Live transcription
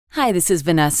Hi, this is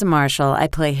Vanessa Marshall. I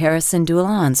play Harrison Dula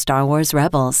on Star Wars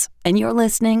Rebels, and you're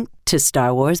listening to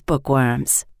Star Wars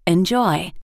Bookworms.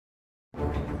 Enjoy.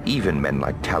 Even men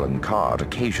like Talon Card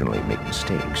occasionally make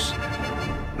mistakes.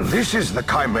 This is the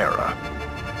Chimera.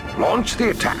 Launch the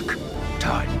attack.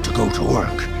 Time to go to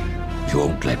work. You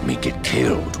won't let me get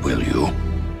killed, will you?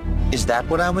 Is that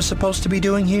what I was supposed to be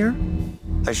doing here?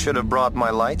 I should have brought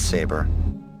my lightsaber.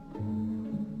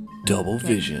 Double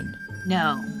vision.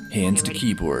 No. Hands to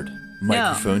keyboard.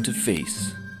 Microphone to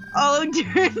face. Oh,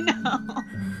 dear, no.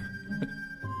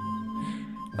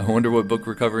 I wonder what book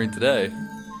we're covering today.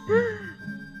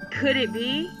 Could it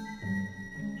be?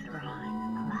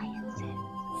 Thrawn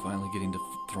Alliances. Finally getting to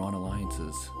Thrawn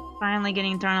Alliances. Finally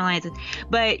getting Thrawn Alliances.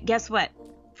 But guess what?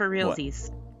 For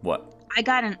realsies. What? I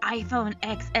got an iPhone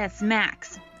XS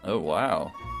Max. Oh,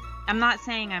 wow. I'm not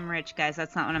saying I'm rich, guys.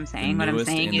 That's not what I'm saying. The What I'm newest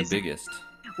saying and is... the biggest.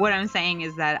 What I'm saying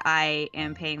is that I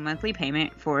am paying monthly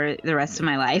payment for the rest of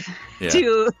my life Yeah.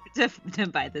 to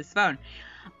buy this phone.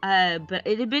 But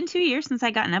it had been 2 years since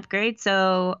I got an upgrade,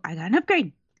 so I got an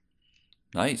upgrade.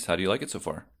 Nice. How do you like it so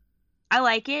far? I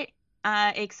like it,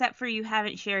 except for you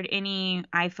haven't shared any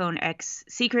iPhone X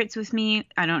secrets with me.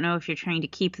 I don't know if you're trying to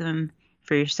keep them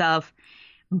for yourself,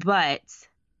 but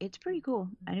it's pretty cool.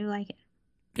 I do like it.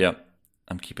 Yeah.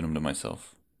 I'm keeping them to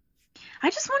myself. I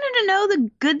just wanted to know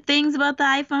the good things about the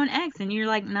iPhone X, and you're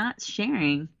like not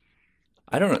sharing.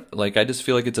 I don't know. Like, I just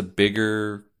feel like it's a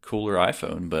bigger, cooler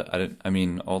iPhone, but I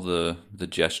mean, all the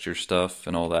gesture stuff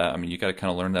and all that. I mean, you got to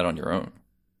kind of learn that on your own.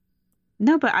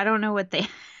 No, but I don't know what they...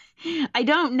 I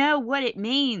don't know what it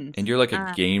means. And you're like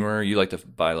a gamer. You like to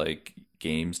buy like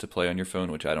games to play on your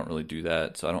phone, which I don't really do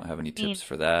that. So I don't have any tips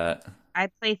for that. I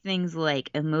play things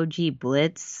like Emoji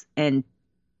Blitz and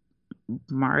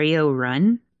Mario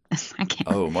Run. I can't.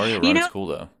 Oh, Mario Run's cool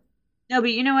though. No,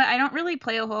 but you know what? I don't really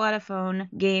play a whole lot of phone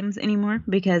games anymore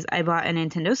because I bought a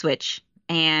Nintendo Switch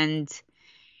and...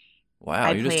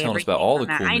 Wow, you're just telling us about all the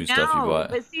cool new stuff you bought.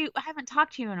 But see, I haven't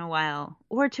talked to you in a while,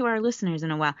 or to our listeners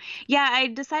in a while. Yeah, I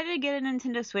decided to get a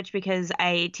Nintendo Switch because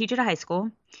I teach at a high school,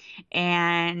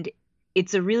 and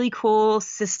it's a really cool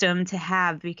system to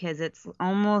have because it's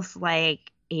almost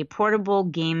like a portable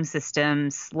game system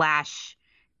 /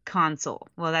 console.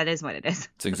 Well, that is what it is.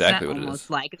 It's exactly what it is.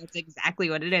 Almost like that's exactly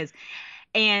what it is.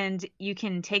 And you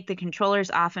can take the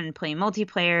controllers off and play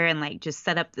multiplayer and like just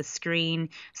set up the screen.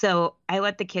 So I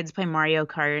let the kids play Mario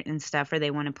Kart and stuff, or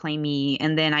they want to play me,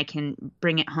 and then I can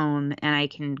bring it home and I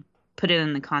can put it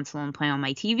in the console and play on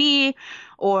my TV.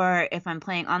 Or if I'm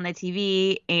playing on the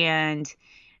TV and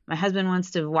my husband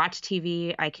wants to watch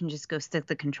TV, I can just go stick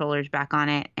the controllers back on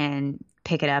it and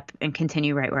pick it up and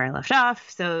continue right where I left off.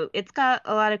 So it's got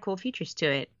a lot of cool features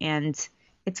to it, and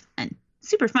it's fun.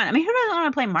 Super fun. I mean, who doesn't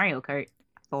want to play Mario Kart?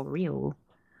 For real.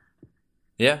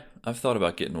 Yeah, I've thought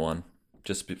about getting one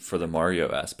just for the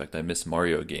Mario aspect. I miss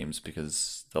Mario games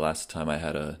because the last time I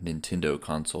had a Nintendo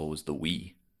console was the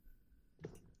Wii.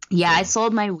 Yeah, I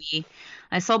sold my Wii.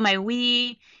 I sold my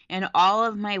Wii and all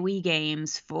of my Wii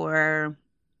games for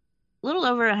a little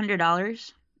over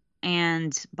 $100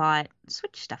 and bought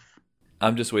Switch stuff.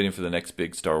 I'm just waiting for the next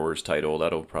big Star Wars title.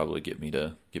 That'll probably get me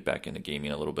to get back into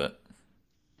gaming a little bit.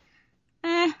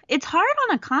 It's hard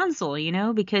on a console, you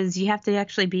know, because you have to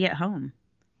actually be at home.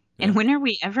 Yeah. And when are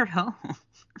we ever home?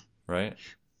 Right.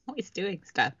 Always doing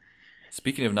stuff.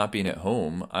 Speaking of not being at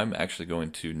home, I'm actually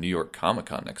going to New York Comic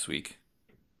Con next week.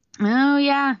 Oh,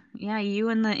 yeah. Yeah, you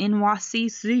and the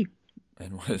NYCC.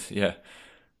 Yeah.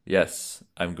 Yes,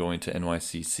 I'm going to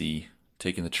NYCC,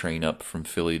 taking the train up from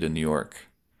Philly to New York.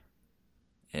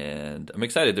 And I'm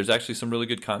excited. There's actually some really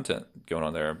good content going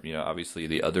on there. You know, obviously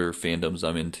the other fandoms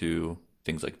I'm into,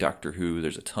 things like Doctor Who,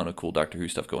 there's a ton of cool Doctor Who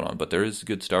stuff going on, but there is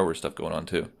good Star Wars stuff going on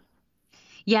too.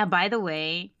 Yeah, by the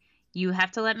way, you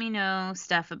have to let me know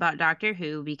stuff about Doctor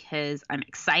Who because I'm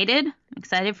excited. I'm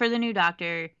excited for the new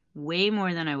Doctor, way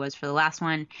more than I was for the last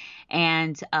one.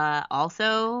 And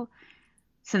also,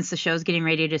 since the show's getting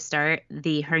ready to start,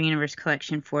 the Her Universe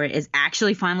collection for it is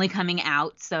actually finally coming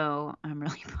out, so I'm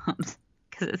really pumped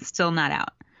because it's still not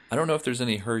out. I don't know if there's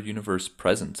any Her Universe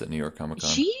presence at New York Comic Con.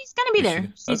 She's going to be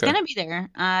there. She's okay. going to be there.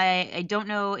 I don't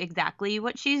know exactly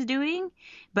what she's doing,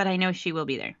 but I know she will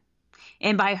be there.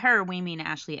 And by her, we mean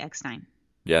Ashley Eckstein.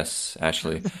 Yes,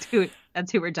 Ashley. That's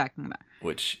who we're talking about.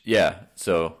 Which, yeah.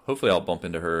 So hopefully I'll bump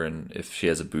into her, and if she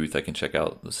has a booth, I can check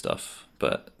out the stuff.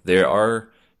 But they are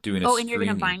doing a Oh, and you're going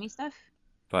to buy me stuff?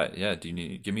 But yeah, give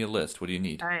me a list. What do you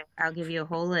need? All right, I'll give you a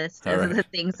whole list of the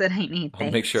things that I need.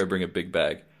 I'll make sure I bring a big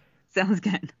bag. Sounds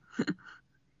good.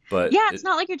 But yeah, it's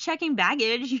not like you're checking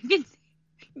baggage. You can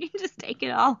just take it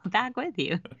all back with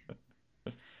you.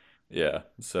 Yeah.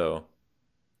 So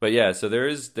But yeah, so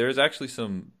there's actually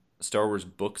some Star Wars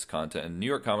books content, and New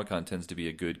York Comic Con tends to be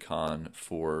a good con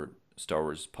for Star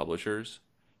Wars publishers,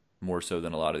 more so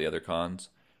than a lot of the other cons.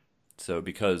 So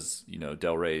because,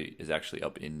 Del Rey is actually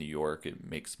up in New York, it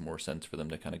makes more sense for them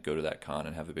to kind of go to that con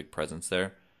and have a big presence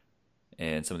there.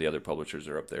 And some of the other publishers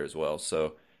are up there as well.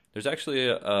 So there's actually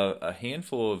a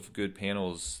handful of good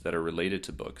panels that are related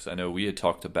to books. I know we had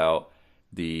talked about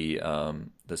the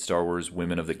Star Wars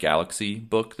Women of the Galaxy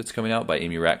book that's coming out by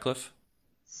Amy Ratcliffe.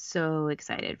 So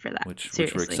excited for that. Which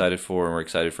we're excited for, and we're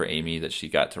excited for Amy that she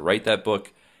got to write that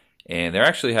book. And they're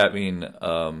actually having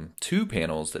 2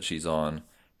 panels that she's on.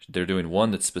 They're doing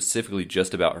one that's specifically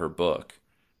just about her book.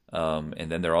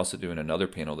 And then they're also doing another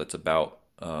panel that's about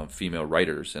female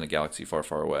writers in a galaxy far,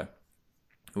 far away,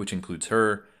 which includes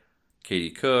her, Katie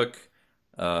Cook,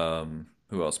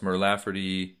 who else? Mur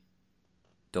Lafferty,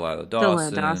 Delilah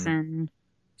Dawson.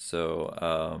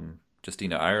 So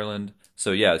Justina Ireland.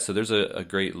 So yeah, so there's a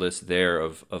great list there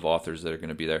of authors that are going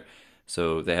to be there.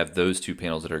 So they have those 2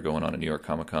 panels that are going on at New York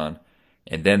Comic Con.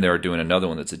 And then they're doing another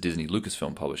one that's a Disney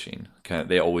Lucasfilm Publishing.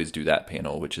 They always do that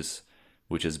panel, which is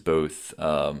both,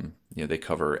 they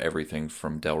cover everything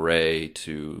from Del Rey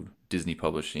to Disney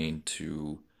Publishing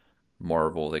to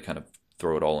Marvel. They kind of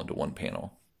throw it all into one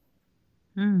panel.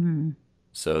 Mm-hmm.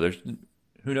 So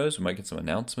who knows? We might get some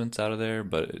announcements out of there,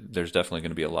 but there's definitely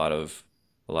going to be a lot of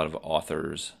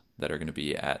authors that are going to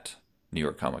be at New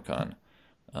York Comic Con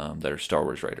that are Star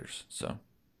Wars writers. So.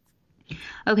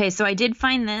 Okay, so I did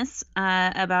find this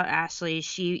about Ashley.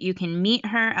 You can meet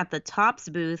her at the Topps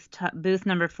booth, booth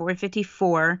number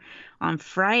 454, on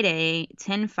Friday,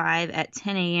 10/5 at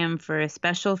 10 a.m. for a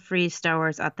special free Star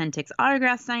Wars Authentics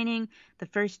autograph signing. The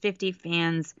first 50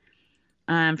 fans,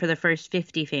 for the first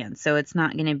 50 fans. So it's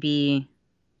not going to be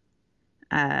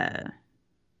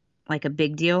like a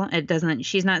big deal.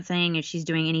 She's not saying if she's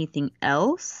doing anything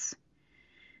else,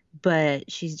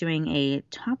 but she's doing a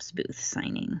Topps booth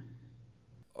signing.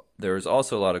 There's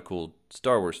also a lot of cool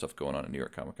Star Wars stuff going on at New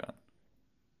York Comic Con.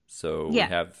 So we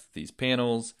have these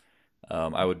panels.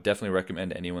 I would definitely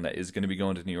recommend anyone that is going to be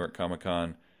going to New York Comic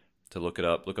Con to look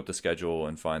up the schedule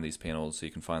and find these panels so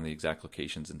you can find the exact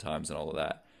locations and times and all of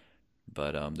that.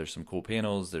 But there's some cool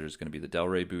panels. There's going to be the Del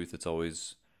Rey booth. It's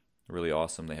always really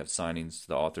awesome. They have signings.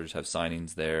 The authors have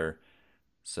signings there.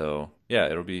 So yeah,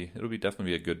 it'll definitely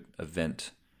be a good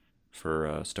event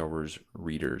for Star Wars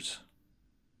readers.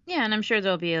 Yeah, and I'm sure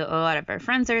there'll be a lot of our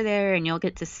friends are there, and you'll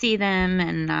get to see them,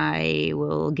 and I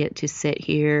will get to sit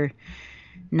here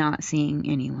not seeing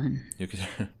anyone. You could.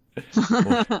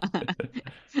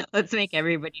 Let's make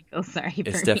everybody feel sorry for me.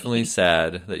 It's definitely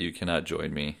sad that you cannot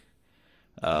join me.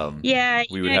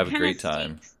 We would have a great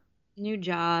time. New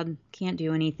job, can't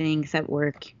do anything except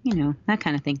work, that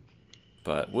kind of thing.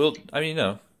 But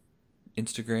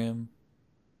Instagram,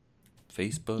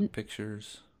 Facebook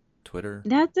pictures. Twitter.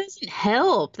 That doesn't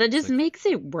help. That just makes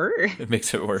it worse. It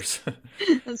makes it worse.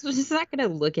 I'm just not going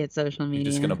to look at social media.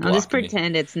 You're just gonna block I'll just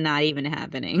pretend it's not even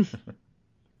happening.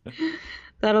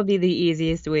 That'll be the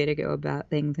easiest way to go about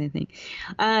things, I think.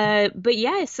 But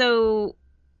yeah, so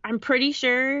I'm pretty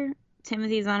sure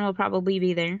Timothy Zahn will probably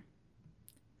be there.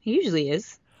 He usually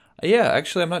is. Yeah,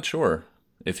 actually, I'm not sure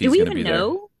if he's going to be there. Do we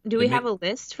even know? Do we have a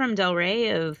list from Del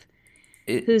Rey of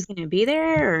who's going to be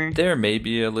there? Or? There may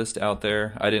be a list out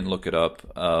there. I didn't look it up.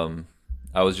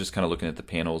 I was just kind of looking at the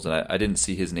panels, and I didn't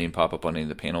see his name pop up on any of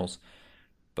the panels.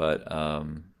 But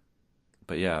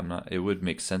yeah, I'm not. It would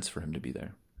make sense for him to be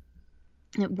there.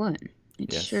 It would.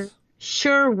 It yes.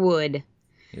 sure would.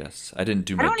 Yes, I didn't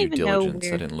do my due diligence.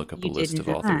 I didn't look up a list of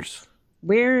authors.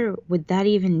 Where would that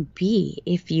even be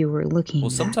if you were looking? Well,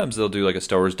 sometimes they'll do like a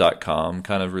StarWars.com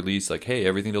kind of release, like, hey,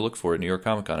 everything to look for at New York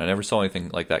Comic Con. I never saw anything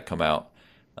like that come out.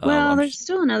 Well, there's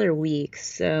still another week,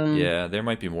 so... Yeah, there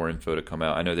might be more info to come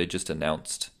out. I know they just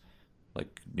announced,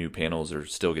 like, new panels are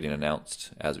still getting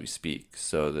announced as we speak,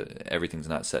 so everything's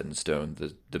not set in stone.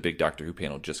 The big Doctor Who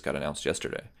panel just got announced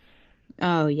yesterday.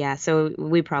 Oh, yeah, so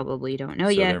we probably don't know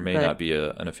yet. So there may not be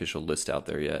an official list out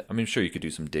there yet. I mean, sure, you could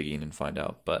do some digging and find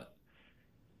out, but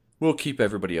we'll keep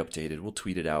everybody updated. We'll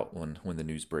tweet it out when the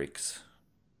news breaks.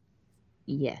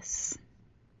 Yes.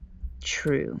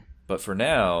 True. But for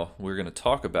now, we're going to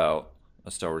talk about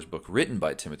a Star Wars book written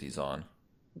by Timothy Zahn.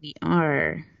 We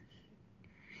are.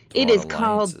 It is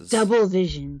called Double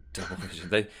Vision. Double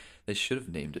Vision. They should have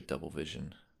named it Double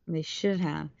Vision. They should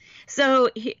have. So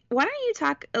why don't you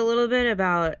talk a little bit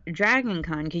about Dragon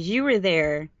Con, because you were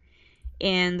there,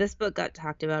 and this book got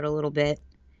talked about a little bit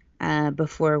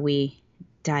before we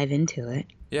dive into it.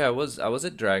 Yeah, I was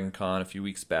at Dragon Con a few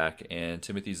weeks back, and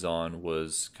Timothy Zahn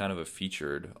was kind of a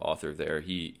featured author there.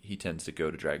 He tends to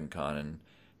go to Dragon Con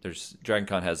there's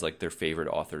DragonCon has like their favorite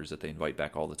authors that they invite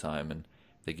back all the time, and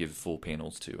they give full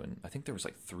panels to. And I think there was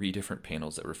like 3 different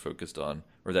panels that were focused on,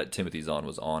 or that Timothy Zahn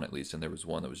was on at least, and there was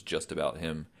one that was just about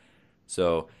him.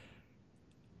 So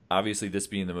obviously, this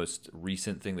being the most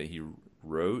recent thing that he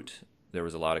wrote, there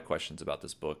was a lot of questions about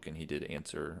this book, and he did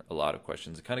answer a lot of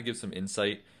questions. It kind of gives some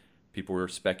insight. People were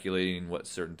speculating what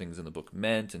certain things in the book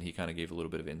meant, and he kind of gave a little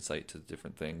bit of insight to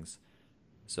different things.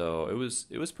 So it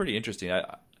was pretty interesting.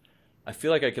 I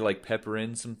feel like I could like pepper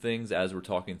in some things as we're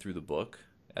talking through the book,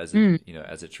 as it,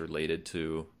 as it's related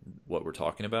to what we're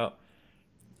talking about.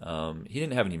 He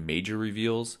didn't have any major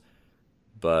reveals,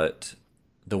 but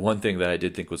the one thing that I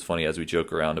did think was funny as we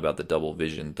joke around about the double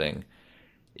vision thing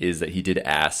is that he did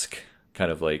ask kind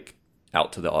of like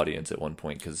out to the audience at one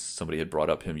point, because somebody had brought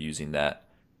up him using that.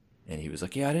 And he was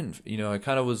like, yeah, I didn't, I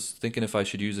kind of was thinking if I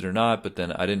should use it or not, but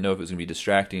then I didn't know if it was going to be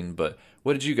distracting. But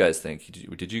what did you guys think?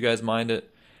 Did you guys mind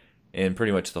it? And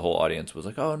pretty much the whole audience was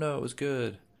like, oh, no, it was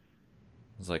good.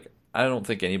 I was like, I don't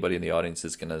think anybody in the audience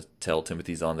is going to tell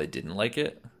Timothy Zahn they didn't like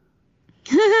it.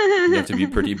 You have to be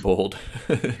pretty bold.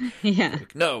 Yeah.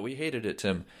 Like, no, we hated it,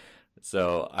 Tim.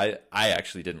 So I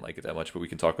actually didn't like it that much, but we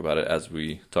can talk about it as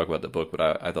we talk about the book.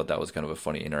 But I thought that was kind of a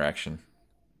funny interaction.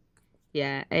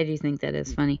 Yeah, I do think that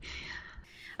is funny.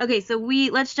 Okay, so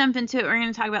let's jump into it. We're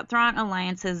going to talk about Thrawn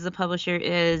Alliances. The publisher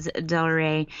is Del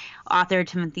Rey, author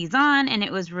Timothy Zahn, and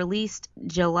it was released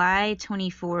July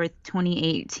 24th,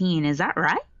 2018. Is that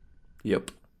right?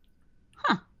 Yep.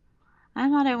 Huh. I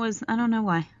thought it was, I don't know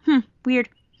why. Weird.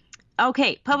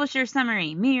 Okay, publisher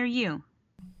summary. Me or you?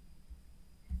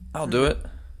 I'll do it.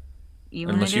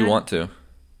 Unless you want to.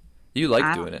 You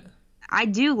like doing it. I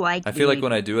do like I feel like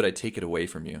when I do it, I take it away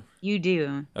from you. You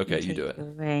do. Okay, you do it.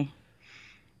 Away.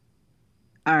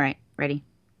 All right, ready?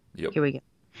 Yep. Here we go.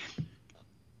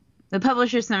 The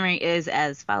publisher summary is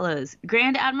as follows.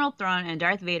 Grand Admiral Thrawn and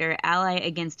Darth Vader ally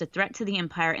against a threat to the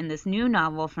Empire in this new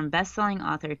novel from best-selling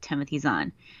author Timothy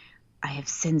Zahn. I have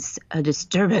sensed a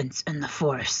disturbance in the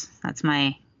Force. That's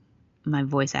my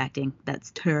voice acting.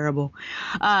 That's terrible.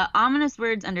 Ominous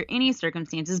words under any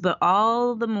circumstances, but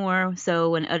all the more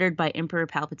so when uttered by Emperor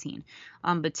Palpatine.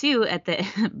 Batuu at the...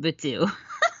 Batuu.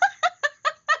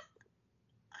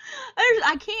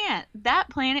 I can't. That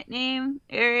planet name,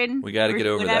 Aaron. We got to get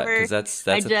over that, because that's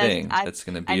a thing. That's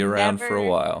going to be around for a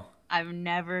while. I'm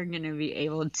never going to be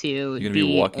able to. You're going to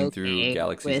be walking through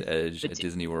Galaxy's Edge at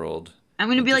Disney World. I'm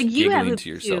going to be like, you have a to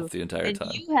yourself the entire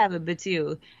time. You have a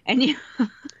Batuu. And you...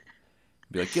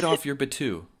 Be like, get off your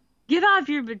Batuu. Get off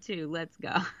your Batuu. Let's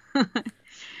go.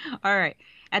 All right.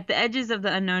 At the edges of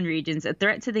the unknown regions, a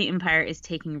threat to the Empire is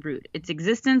taking root. Its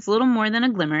existence, little more than a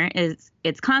glimmer, is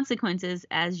its consequences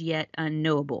as yet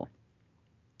unknowable.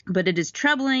 But it is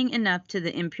troubling enough to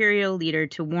the Imperial leader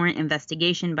to warrant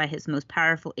investigation by his most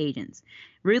powerful agents.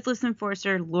 Ruthless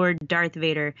enforcer Lord Darth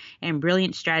Vader and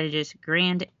brilliant strategist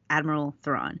Grand Admiral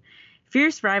Thrawn.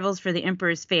 Fierce rivals for the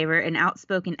Emperor's favor and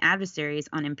outspoken adversaries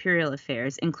on Imperial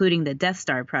affairs, including the Death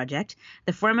Star project,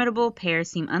 the formidable pair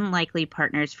seem unlikely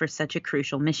partners for such a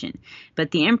crucial mission.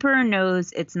 But the Emperor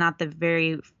knows it's not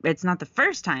the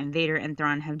first time Vader and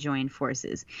Thrawn have joined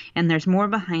forces, and there's more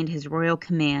behind his royal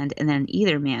command than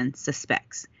either man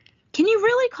suspects. Can you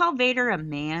really call Vader a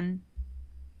man?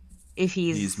 If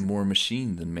he's more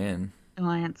machine than man.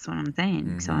 Well, that's what I'm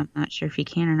saying, so I'm not sure if he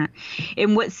can or not.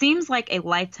 In what seems like a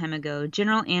lifetime ago,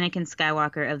 General Anakin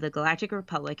Skywalker of the Galactic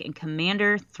Republic and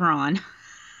Commander Thrawn...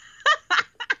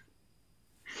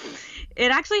 It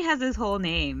actually has his whole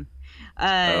name.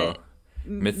 Mithron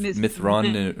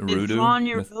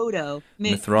Naruto.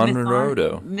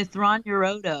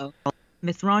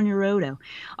 Mithron Naruto,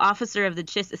 officer of the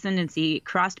Chiss Ascendancy,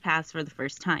 crossed paths for the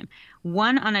first time.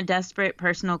 One on a desperate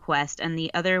personal quest and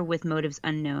the other with motives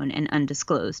unknown and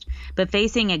undisclosed. But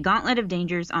facing a gauntlet of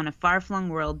dangers on a far-flung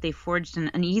world, they forged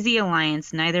an uneasy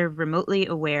alliance, neither remotely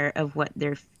aware of what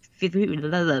their... This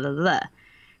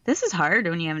is hard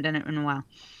when you haven't done it in a while.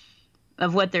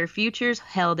 Of what their futures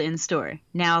held in store.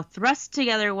 Now, thrust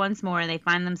together once more, they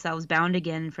find themselves bound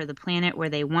again for the planet where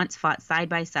they once fought side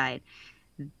by side.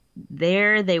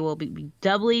 There they will be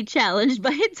doubly challenged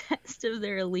by a test of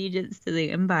their allegiance to the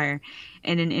Empire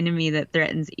and an enemy that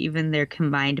threatens even their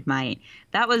combined might.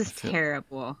 That was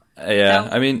terrible. Yeah,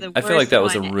 I mean, I feel like that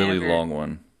was a really long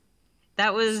one.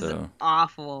 That was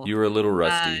awful. You were a little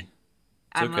rusty.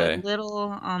 I'm a little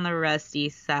on the rusty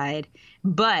side,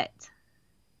 but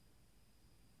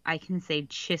I can say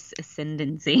Chiss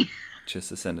Ascendancy.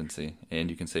 Chiss Ascendancy. And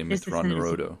you can say Mithron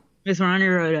Naruto. Mithron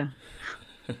Naruto.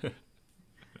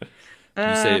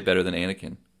 You say it better than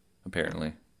Anakin,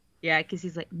 apparently. Yeah, because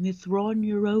he's like, Mithron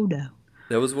Naruto.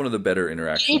 That was one of the better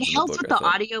interactions It in the helps book, with I the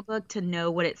thought. audiobook to know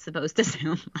what it's supposed to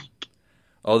sound like.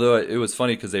 Although it was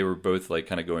funny because they were both like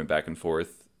kind of going back and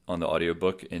forth on the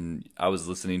audiobook, and I was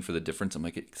listening for the difference. I'm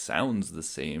like, it sounds the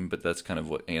same, but that's kind of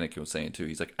what Anakin was saying too.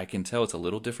 He's like, I can tell it's a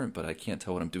little different, but I can't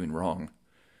tell what I'm doing wrong.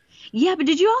 Yeah, but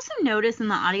did you also notice in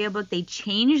the audiobook they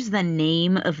changed the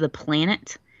name of the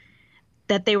planet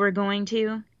that they were going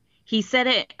to? He said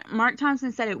it, Mark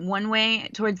Thompson said it one way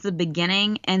towards the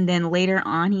beginning, and then later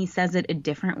on he says it a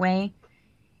different way.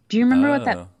 Do you remember what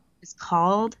that Oh, is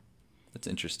called? that's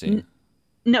interesting.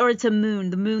 No, or it's a moon,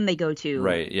 the moon they go to.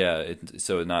 Right? Yeah.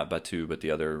 So not Batu, but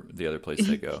the other place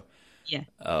they go. Yeah.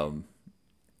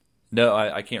 No,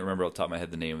 I can't remember off the top of my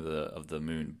head the name of the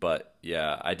moon, but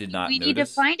yeah, I did not We need to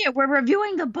notice. find it. We're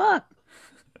reviewing the book.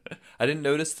 I didn't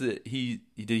notice that he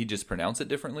just pronounce it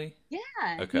differently. Yeah,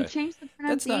 Okay. he changed the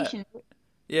That's not- pronunciation.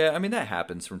 Yeah, I mean that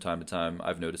happens from time to time.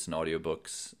 I've noticed in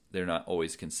audiobooks they're not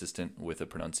always consistent with a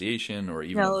pronunciation or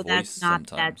even a No, voice that's not.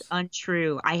 sometimes. That's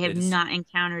untrue. I have It's- not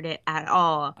encountered it at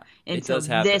all It until does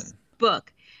happen. this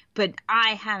book, but I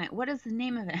haven't. What is the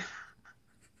name of it?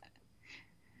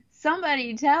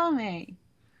 Somebody tell me.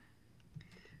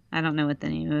 I don't know what the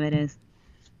name of it is.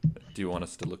 Do you want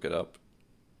us to look it up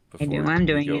I do. before I'm we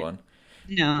doing go it. on?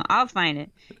 No, I'll find it.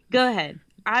 Go ahead.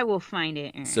 I will find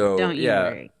it, Aaron. So, Don't you yeah.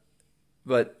 worry.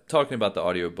 But talking about the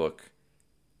audiobook,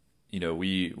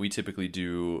 we typically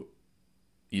do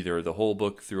either the whole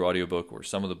book through audiobook or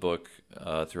some of the book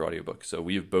through audiobook. So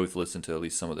we have both listened to at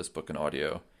least some of this book in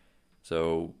audio.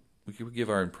 So we could give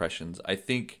our impressions. I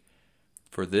think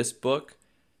for this book,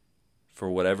 for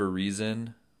whatever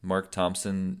reason, Mark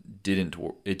Thompson didn't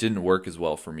work as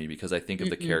well for me because I think of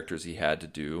the characters he had to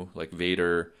do, like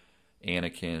Vader,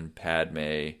 Anakin,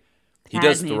 Padme. He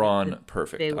does Padme Thrawn was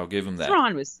perfect. I'll give him that.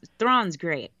 Thrawn's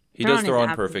great. He does is Thrawn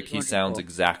absolutely perfect. He sounds wonderful.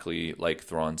 exactly like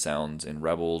Thrawn sounds in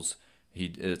Rebels.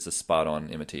 It's a spot on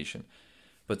imitation.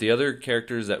 But the other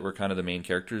characters that were kind of the main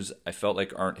characters, I felt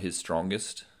like aren't his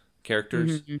strongest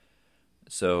characters. Mm-hmm.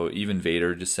 So even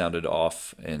Vader just sounded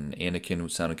off, and Anakin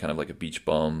sounded kind of like a beach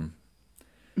bum.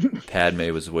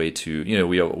 Padme was way too,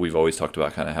 we've always talked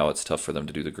about kind of how it's tough for them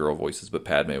to do the girl voices, but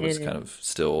Padme was kind of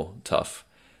still tough.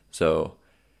 So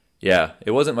yeah,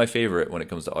 it wasn't my favorite when it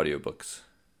comes to audiobooks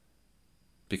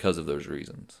because of those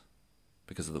reasons,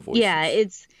 because of the voices. Yeah,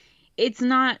 it's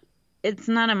not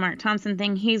a Mark Thompson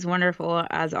thing. He's wonderful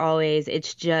as always.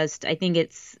 It's just I think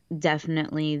it's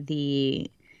definitely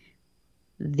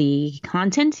the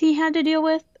content he had to deal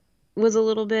with was a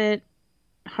little bit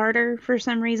harder for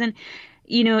some reason.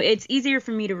 It's easier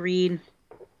for me to read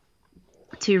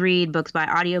books by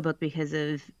audiobook because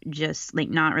of just like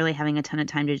not really having a ton of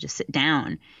time to just sit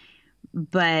down.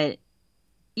 But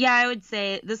yeah, I would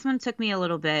say this one took me a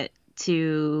little bit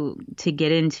to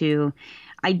get into.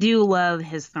 I do love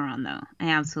his Thrawn though. I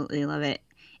absolutely love it.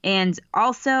 And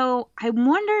also, I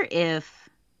wonder if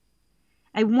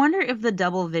the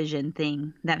double vision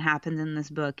thing that happens in this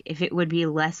book, if it would be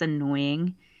less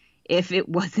annoying if it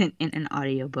wasn't in an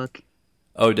audiobook.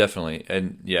 Oh, definitely.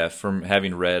 And yeah, from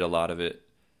having read a lot of it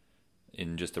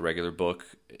in just the regular book,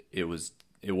 it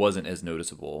wasn't as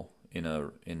noticeable in a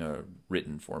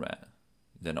written format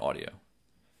than audio.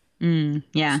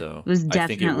 Yeah, So it was I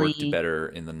think it definitely worked better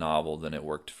in the novel than it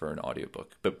worked for an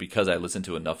audiobook. But because I listened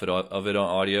to enough of it on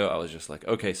audio, I was just like,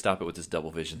 okay, stop it with this double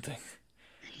vision thing.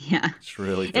 yeah. It's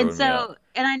really throwing And me out. so,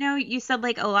 and I know you said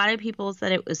like a lot of people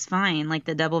said it was fine, like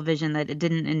the double vision, that it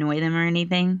didn't annoy them or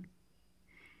anything.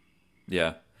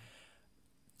 Yeah.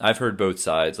 I've heard both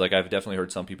sides. Like I've definitely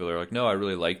heard some people that are like, no, I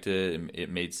really liked it.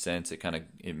 It made sense. It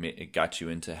got you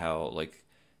into how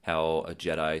a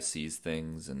Jedi sees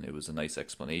things, and it was a nice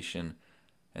explanation.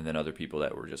 And then other people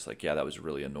that were just like, yeah, that was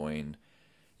really annoying.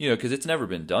 Because it's never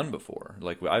been done before.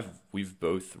 Like we've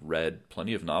both read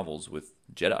plenty of novels with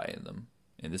Jedi in them,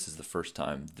 and this is the first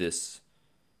time this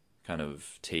kind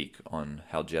of take on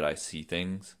how Jedi see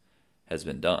things has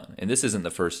been done. And this isn't the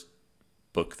first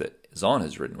book that Zahn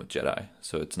has written with Jedi,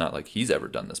 so it's not like he's ever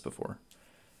done this before.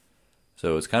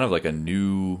 So it's kind of like a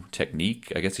new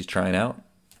technique. I guess he's trying out.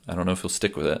 I don't know if he'll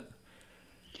stick with it.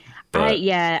 But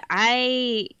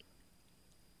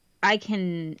I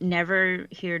can never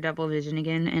hear double vision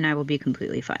again, and I will be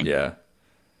completely fine. yeah.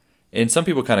 And some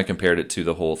people kind of compared it to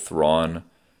the whole Thrawn.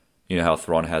 You know how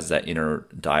Thrawn has that inner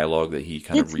dialogue that he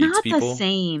kind of reads people? It's not the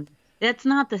same. That's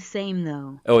not the same,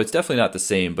 though. Oh, it's definitely not the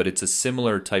same, but it's a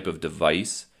similar type of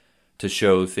device to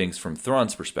show things from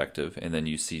Thrawn's perspective, and then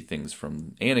you see things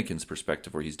from Anakin's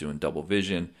perspective where he's doing double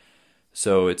vision.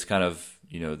 So it's kind of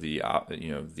the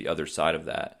other side of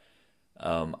that.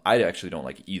 I actually don't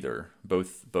like either.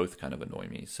 Both kind of annoy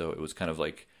me. So it was kind of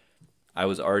like I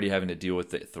was already having to deal with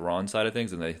the Thrawn side of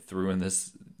things, and they threw in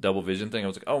this double vision thing. I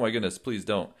was like, oh my goodness, please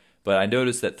don't. But I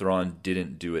noticed that Thrawn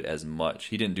didn't do it as much.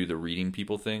 He didn't do the reading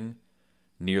people thing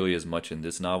nearly as much in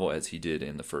this novel as he did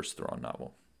in the first Thrawn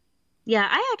novel. Yeah,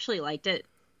 I actually liked it,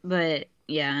 but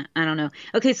yeah, I don't know.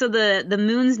 Okay, so the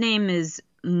moon's name is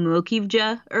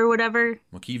Mokivja or whatever.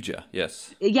 Mokivja,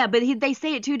 yes. Yeah, but they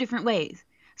say it two different ways.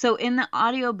 So in the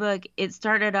audiobook, it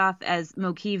started off as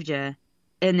Mokivja,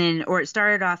 or it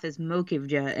started off as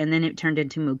Mokivja, and then it turned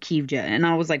into Mokivja. And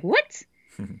I was like, what?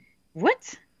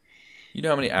 What? You know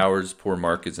how many hours poor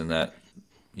Mark is in that,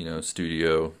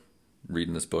 studio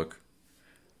reading this book?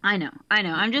 I know.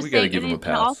 I'm just we gotta saying. Give him a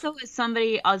pass. Also, as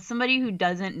somebody who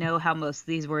doesn't know how most of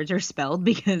these words are spelled,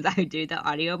 because I do the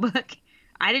audiobook,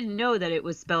 I didn't know that it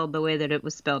was spelled the way that it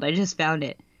was spelled. I just found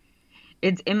it.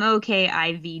 It's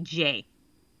Mokivj.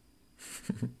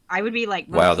 I would be like,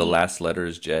 Mokiv. Wow, the last letter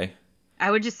is J. I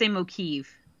would just say Mokiv,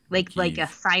 Mokiv. like a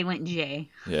silent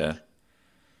J. Yeah.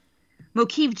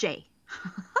 Mokivj.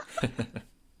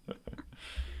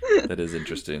 That is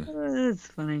interesting. That's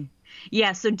funny.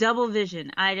 Yeah, so double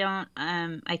vision. I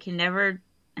can never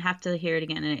have to hear it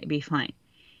again and it'd be fine.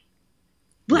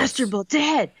 Blaster bolt to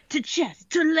head, to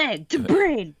chest, to leg, to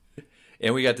brain.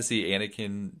 And we got to see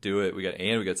Anakin do it. We got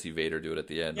to see Vader do it at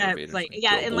the end. Yeah,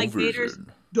 Vader's Vader's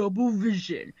double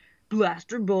vision.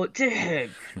 Blaster bolt to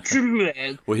head, to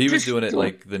leg. Well, he was doing it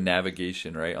like the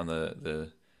navigation, right? On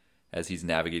the as he's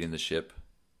navigating the ship.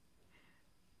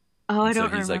 Oh, I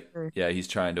don't remember. He's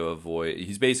trying to avoid.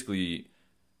 He's basically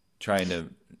trying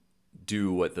to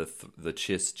do what the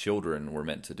Chiss children were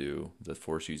meant to do. The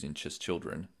Force using Chiss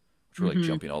children, which we're like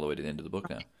jumping all the way to the end of the book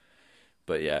now.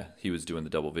 But yeah, he was doing the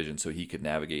double vision so he could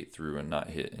navigate through and not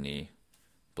hit any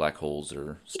black holes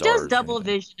or stars. He does double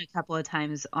vision a couple of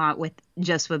times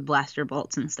with blaster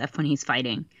bolts and stuff when he's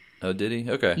fighting. Oh, did he?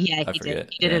 Okay. Yeah, he did.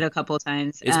 He did it a couple of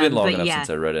times. It's been long enough since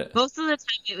I read it. Most of the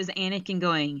time it was Anakin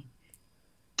going,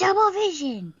 double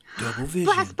vision. Double vision.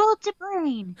 Blast bolt to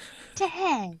brain, to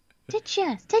head, to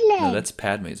chest, to leg. No, that's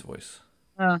Padme's voice.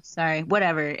 Oh, sorry.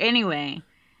 Whatever. Anyway,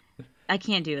 I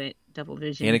can't do it. Double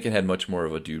vision. Anakin had much more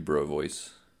of a dude bro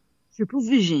voice. Triple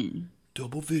vision.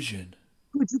 Double vision.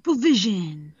 Quadruple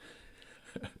vision.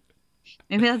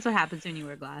 Maybe that's what happens when you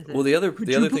wear glasses. Well, the other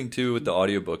thing too with the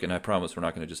audiobook, and I promise we're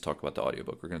not going to just talk about the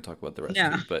audiobook. We're going to talk about the rest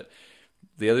of it. But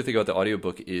the other thing about the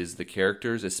audiobook is the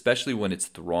characters, especially when it's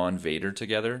Thrawn Vader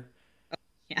together.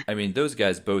 Yeah. I mean, those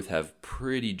guys both have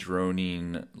pretty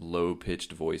droning,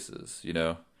 low-pitched voices,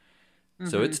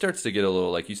 So it starts to get a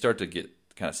little, like, you start to get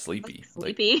kind of sleepy.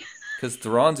 Sleepy. Because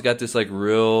Thrawn's got this, like,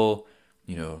 real,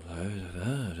 like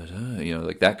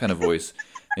that kind of voice.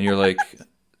 And you're like,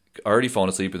 already falling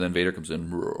asleep, and then Vader comes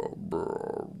in.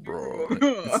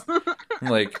 I'm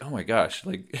like, oh my gosh.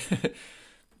 Like,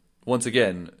 once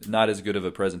again, not as good of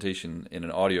a presentation in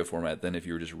an audio format than if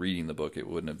you were just reading the book. It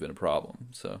wouldn't have been a problem.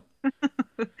 So.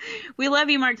 We love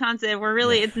you, Mark Thompson.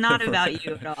 It's not about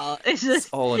you at all. It's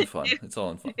all in fun. It's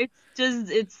all in fun.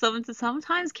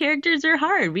 Sometimes characters are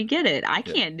hard. We get it. I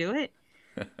can't do it.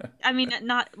 I mean,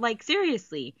 not like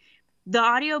seriously. The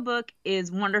audiobook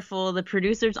is wonderful. The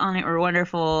producers on it are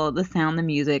wonderful. The sound, the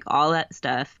music, all that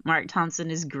stuff. Mark Thompson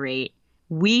is great.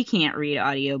 We can't read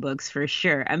audiobooks for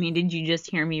sure. I mean, did you just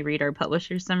hear me read our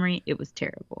publisher's summary? It was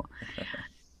terrible.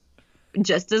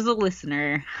 Just as a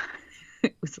listener,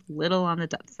 it was a little on the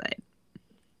tough side.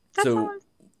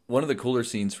 One of the cooler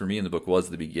scenes for me in the book was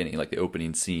the beginning, like the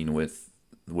opening scene with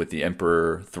the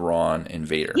Emperor, Thrawn, and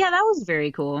Vader. Yeah, that was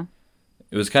very cool.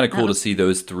 It was kind of cool to see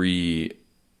those three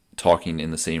talking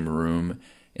in the same room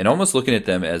and almost looking at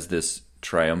them as this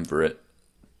triumvirate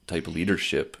type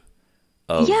leadership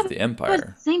of the Empire. But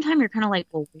at the same time, you're kind of like,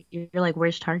 well, you're like,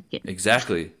 where's Tarkin?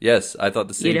 Exactly. Yes, I thought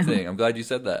the same thing. I'm glad you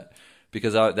said that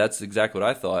because that's exactly what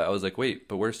I thought. I was like, wait,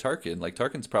 but where's Tarkin? Like,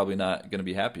 Tarkin's probably not going to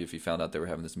be happy if he found out they were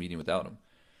having this meeting without him.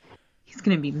 He's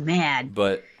going to be mad.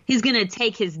 But he's going to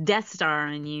take his Death Star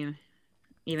on you,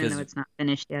 even though it's not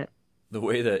finished yet. The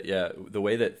way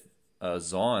that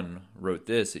Zahn wrote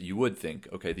this, you would think,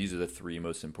 okay, these are the three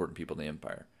most important people in the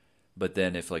Empire. But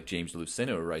then if like James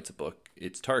Luceno writes a book,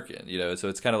 it's Tarkin, so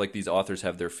it's kind of like these authors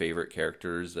have their favorite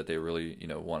characters that they really,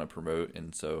 want to promote.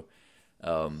 And so,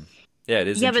 it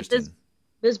is interesting. But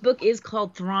this book is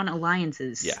called Thrawn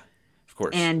Alliances. Yeah, of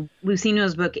course. And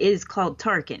Luceno's book is called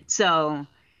Tarkin. So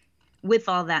with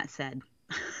all that said.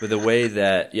 But the way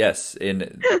that, yes,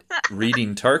 in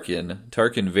reading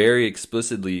Tarkin very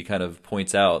explicitly kind of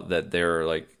points out that there are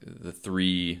like the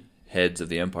three heads of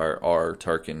the Empire are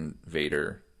Tarkin,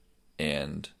 Vader,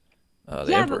 and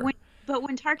the Emperor. But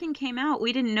when Tarkin came out,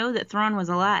 we didn't know that Thrawn was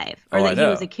alive or that he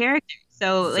was a character.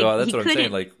 So like So that's he what I'm couldn't.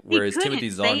 saying. Like, He whereas couldn't Timothy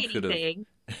say Zahn could anything.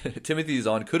 have, Timothy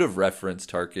Zahn could have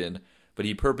referenced Tarkin, but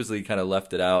he purposely kind of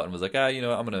left it out and was like, I'm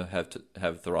gonna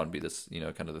have Thrawn be this,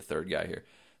 kind of the third guy here.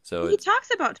 So He talks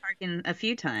about Tarkin a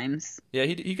few times. yeah,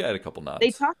 he got a couple nods.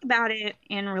 They talk about it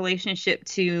in relationship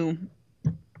to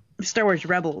Star Wars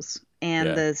Rebels and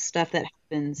Yeah. the stuff that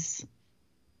happens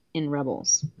in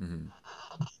Rebels.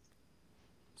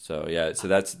 So yeah, so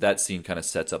that scene kind of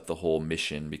sets up the whole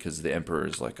mission because the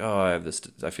Emperor's like, I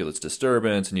feel it's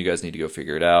disturbance, and you guys need to go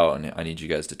figure it out, and I need you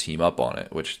guys to team up on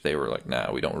it. Which they were like,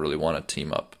 nah, we don't really want to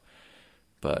team up,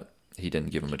 but he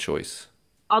didn't give him a choice.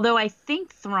 Although I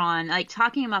think Thrawn, like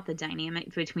talking about the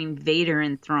dynamic between Vader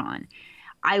and Thrawn,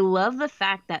 I love the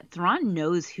fact that Thrawn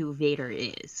knows who Vader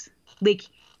is. Like,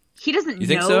 he doesn't You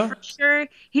think know so? for sure.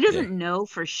 He doesn't know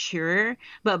for sure,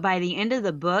 but by the end of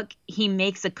the book, he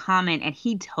makes a comment and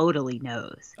he totally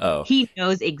knows. Oh. He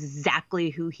knows exactly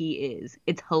who he is.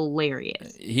 It's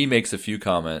hilarious. He makes a few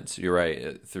comments. You're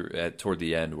right toward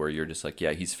the end where you're just like,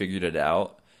 yeah, he's figured it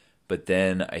out. But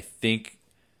then I think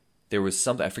there was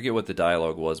something, I forget what the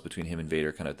dialogue was between him and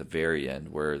Vader kind of at the very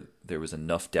end, where there was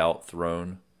enough doubt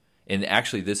thrown. And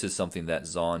actually, this is something that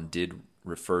Zahn did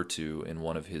refer to in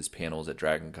one of his panels at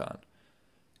DragonCon,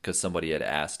 because somebody had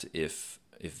asked if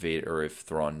Vader or if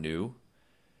Thrawn knew,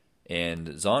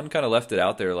 and Zahn kind of left it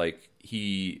out there like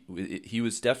he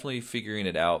was definitely figuring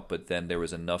it out, but then there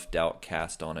was enough doubt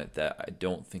cast on it that I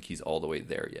don't think he's all the way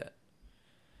there yet.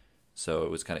 So it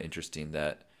was kind of interesting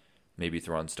that maybe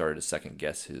Thrawn started to second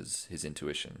guess his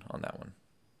intuition on that one.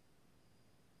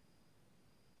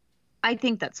 I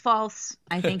think that's false.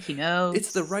 I think he knows.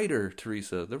 It's the writer,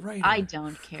 Teresa. The writer. I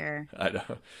don't care. I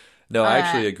don't. No, I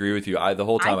actually agree with you. The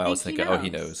whole time I was think thinking, he he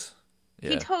knows. Yeah.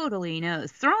 He totally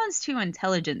knows. Thrawn's too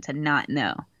intelligent to not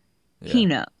know. Yeah. He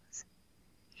knows.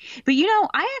 But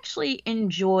I actually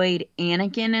enjoyed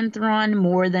Anakin and Thrawn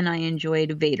more than I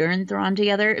enjoyed Vader and Thrawn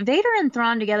together. Vader and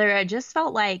Thrawn together, I just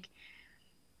felt like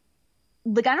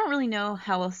I don't really know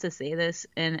how else to say this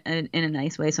in a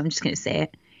nice way, so I'm just going to say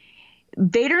it.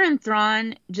 Vader and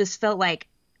Thrawn just felt like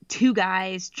two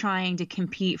guys trying to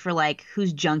compete for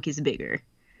whose junk is bigger.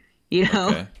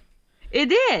 Okay. It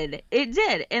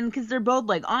did. And because they're both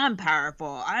like, I'm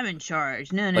powerful, I'm in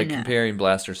charge. No. Comparing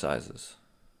blaster sizes.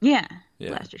 Yeah. Yeah.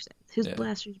 Blaster size. Whose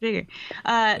blaster's bigger?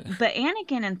 But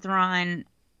Anakin and Thrawn,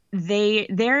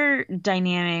 their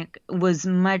dynamic was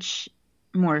much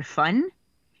more fun.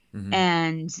 Mm-hmm.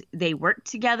 And they worked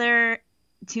together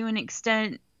to an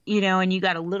extent, and you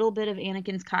got a little bit of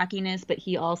Anakin's cockiness, but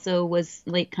he also was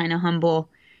kind of humble,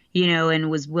 and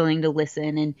was willing to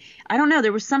listen. And I don't know,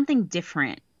 there was something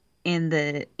different in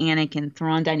the Anakin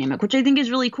Thrawn dynamic, which I think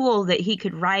is really cool that he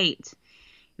could write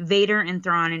Vader and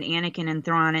Thrawn and Anakin and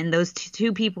Thrawn and those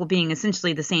two people being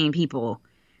essentially the same people,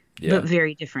 but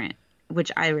very different,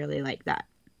 which I really like that.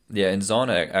 Yeah, and Zahn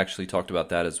actually talked about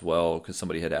that as well, because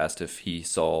somebody had asked if he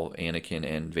saw Anakin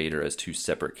and Vader as two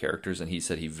separate characters, and he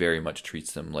said he very much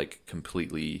treats them like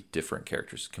completely different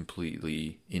characters,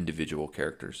 completely individual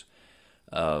characters.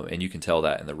 And you can tell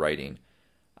that in the writing.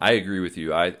 I agree with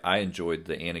you. I enjoyed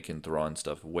the Anakin Thrawn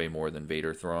stuff way more than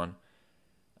Vader Thrawn.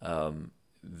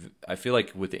 I feel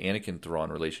like with the Anakin Thrawn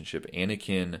relationship,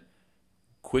 Anakin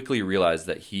quickly realized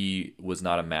that he was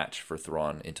not a match for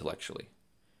Thrawn intellectually.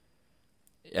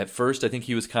 At first, I think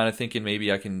he was kind of thinking maybe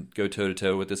I can go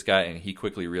toe-to-toe with this guy, and he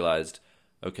quickly realized,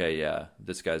 okay, yeah,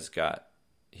 this guy's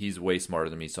he's way smarter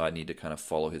than me, so I need to kind of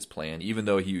follow his plan, even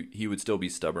though he would still be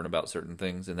stubborn about certain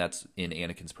things, and that's in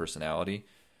Anakin's personality.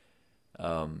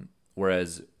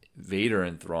 Whereas Vader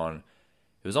and Thrawn,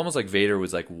 it was almost like Vader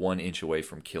was 1 inch away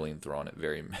from killing Thrawn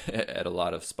at a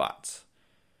lot of spots.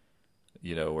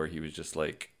 Where he was just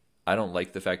like, I don't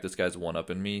like the fact this guy's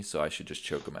one-upping me, so I should just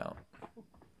choke him out.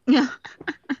 Yeah.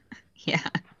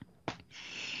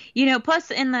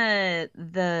 Plus in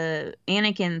the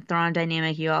Anakin Thrawn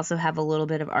dynamic, you also have a little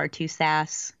bit of R2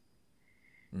 sass,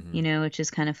 which is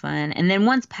kind of fun. And then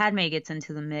once Padme gets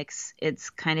into the mix, it's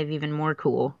kind of even more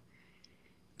cool.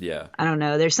 Yeah. I don't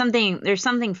know. There's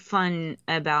something fun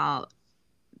about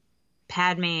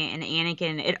Padme and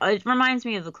Anakin. It reminds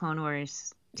me of the Clone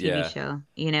Wars TV show,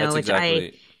 That's which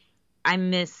exactly... I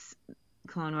miss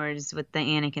Clone Wars with the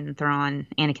Anakin Thrawn.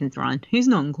 He's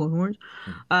not in Clone Wars.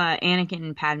 Anakin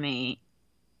and Padme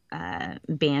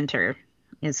banter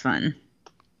is fun.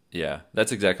 Yeah,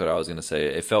 that's exactly what I was going to say.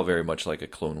 It felt very much like a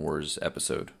Clone Wars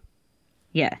episode.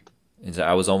 Yeah. And so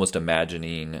I was almost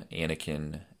imagining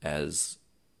Anakin as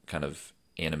kind of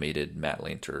animated Matt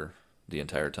Lanter the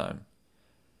entire time.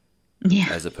 Yeah.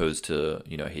 As opposed to,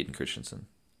 Hayden Christensen.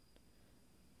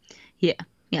 Yeah.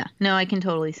 No, I can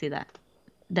totally see that.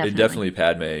 Definitely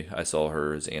Padme. I saw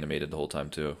her as animated the whole time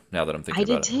too. Now that I'm thinking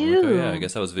about it, too. I'm like, oh yeah, I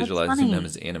guess I was visualizing them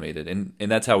as animated, and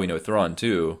that's how we know Thrawn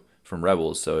too from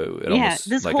Rebels. So it almost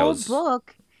this like whole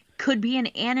book could be an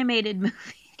animated movie.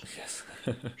 Yes.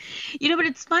 But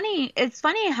it's funny. It's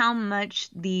funny how much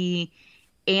the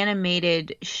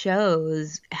animated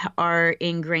shows are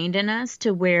ingrained in us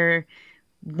to where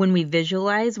when we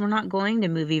visualize, we're not going to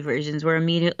movie versions. We're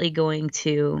immediately going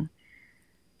to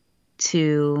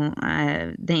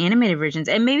the animated versions.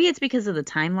 And maybe it's because of the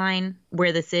timeline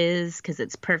where this is, because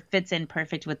it's fits in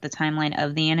perfect with the timeline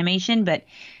of the animation. But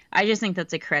I just think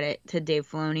that's a credit to Dave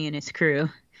Filoni and his crew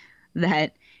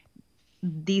that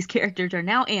these characters are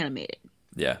now animated.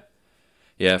 Yeah.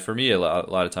 Yeah, for me, a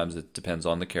lot of times it depends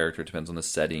on the character, it depends on the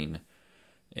setting,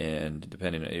 and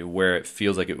depending on where it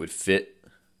feels like it would fit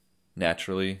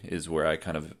naturally is where I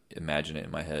kind of imagine it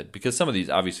in my head. Because some of these,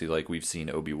 obviously, like we've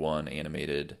seen Obi-Wan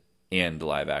animated and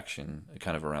live action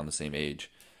kind of around the same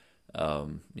age. Now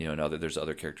that there's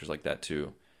other characters like that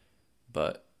too.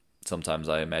 But sometimes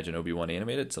I imagine Obi-Wan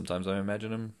animated, sometimes I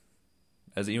imagine him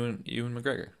as Ewan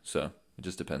McGregor. So it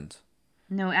just depends.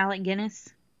 No Alec Guinness?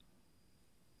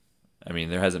 I mean,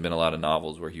 there hasn't been a lot of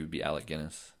novels where he would be Alec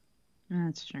Guinness.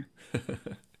 That's true.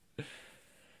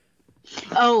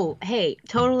 Oh, hey,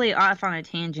 totally off on a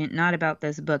tangent, not about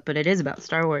this book, but it is about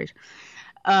Star Wars.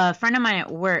 A friend of mine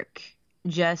at work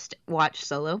just watched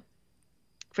Solo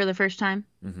for the first time.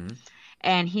 Mm-hmm.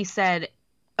 And he said,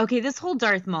 okay, this whole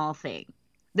Darth Maul thing,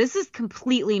 this is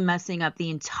completely messing up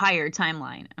the entire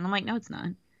timeline. And I'm like, no, it's not.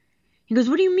 He goes,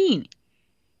 what do you mean?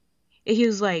 He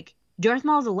was like, Darth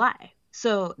Maul's alive.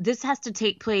 So this has to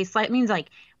take place, that means like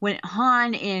when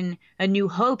Han in A New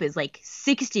Hope is like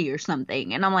 60 or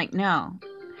something. And I'm like, no.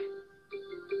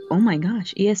 Oh my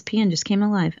gosh, ESPN just came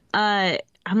alive.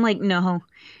 I'm like, no.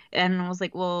 And I was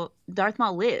like, well, Darth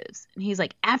Maul lives. And he's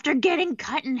like, after getting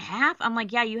cut in half? I'm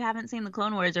like, yeah, you haven't seen the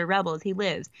Clone Wars or Rebels. He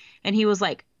lives. And he was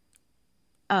like,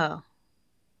 oh,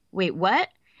 wait, what?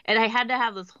 And I had to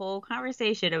have this whole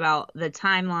conversation about the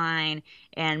timeline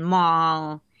and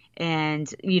Maul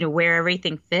and, where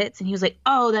everything fits. And he was like,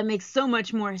 oh, that makes so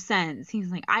much more sense. He was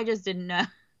like, I just didn't know.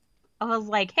 I was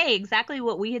like, hey, exactly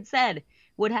what we had said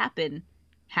would happen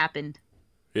happened.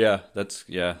 Yeah, that's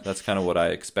kind of what I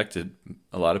expected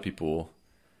a lot of people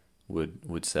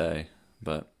would say.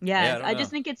 But yeah, I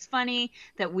just think it's funny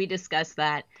that we discussed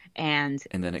that and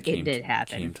then it did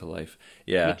happen. Came to life.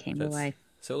 Yeah. It came to life.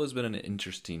 Solo's been an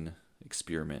interesting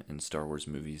experiment in Star Wars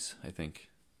movies, I think.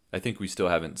 I think we still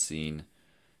haven't seen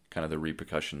kind of the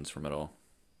repercussions from it all.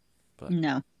 But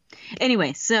no.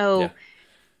 Anyway, so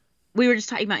we were just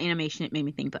talking about animation. It made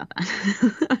me think about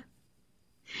that.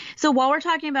 So while we're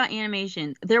talking about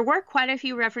animation, there were quite a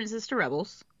few references to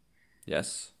Rebels.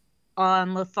 Yes.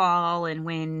 On Lothal and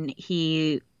when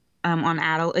he on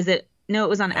Adel. It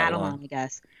was on Atollon, I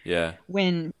guess. Yeah.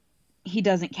 When he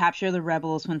doesn't capture the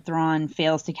rebels, when Thrawn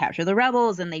fails to capture the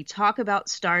rebels, and they talk about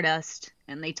Stardust,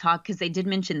 and they talk, because they did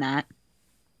mention that,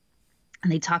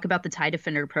 and they talk about the TIE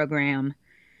Defender program,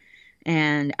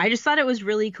 and I just thought it was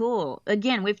really cool.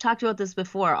 Again, we've talked about this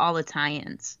before, all the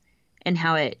tie-ins, and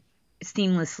how it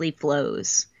seamlessly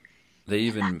flows. They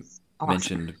even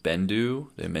mentioned Bendu,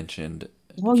 they mentioned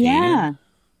Kanan. Yeah.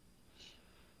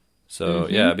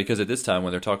 So because at this time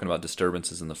when they're talking about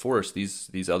disturbances in the Force,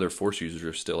 these other Force users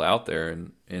are still out there,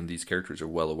 and these characters are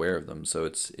well aware of them. So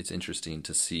it's interesting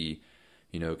to see,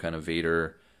 kind of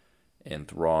Vader and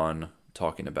Thrawn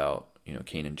talking about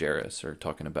Kanan Jarrus, or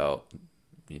talking about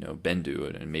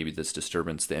Bendu, and maybe this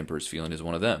disturbance the Emperor's feeling is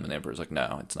one of them, and the Emperor's like,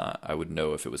 no, it's not. I would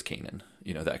know if it was Kanan,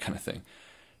 that kind of thing.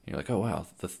 And you're like, oh wow,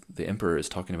 the Emperor is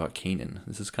talking about Kanan.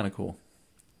 This is kind of cool.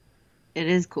 It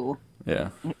is cool. Yeah,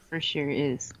 it for sure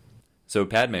is. So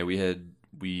Padme, we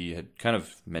had kind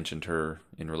of mentioned her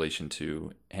in relation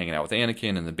to hanging out with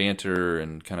Anakin and the banter,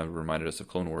 and kind of reminded us of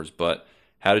Clone Wars. But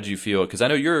how did you feel? Because I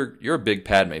know you're a big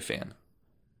Padme fan.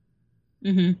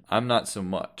 Mm-hmm. I'm not so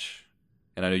much,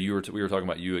 and I know we were talking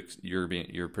about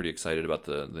you're pretty excited about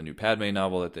the new Padme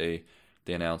novel that they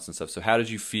announced and stuff. So how did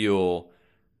you feel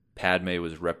Padme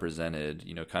was represented?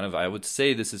 Kind of, I would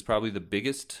say this is probably the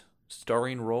biggest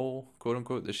starring role, quote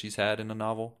unquote, that she's had in a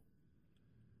novel.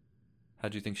 How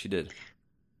do you think she did?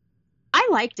 I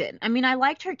liked it. I mean, I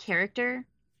liked her character.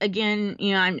 Again,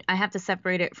 I have to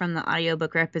separate it from the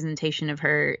audiobook representation of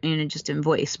her, just in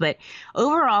voice. But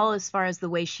overall, as far as the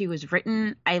way she was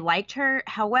written, I liked her.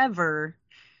 However,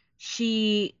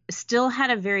 she still had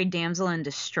a very damsel in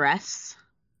distress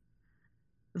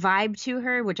vibe to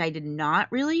her, which I did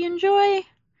not really enjoy.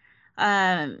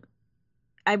 I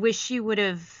wish she would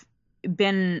have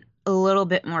been a little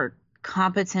bit more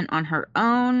competent on her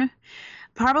own.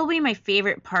 Probably my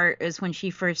favorite part is when she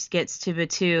first gets to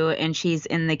Batu and she's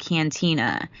in the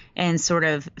cantina and sort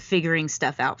of figuring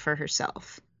stuff out for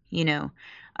herself, you know.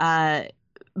 Uh,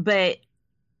 but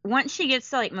once she gets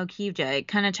to like Mokivja, it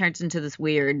kind of turns into this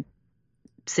weird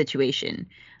situation.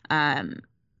 Um,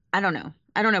 I don't know.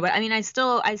 I don't know, but I mean, I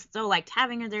still liked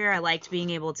having her there. I liked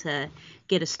being able to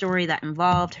get a story that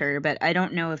involved her, but I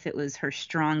don't know if it was her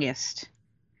strongest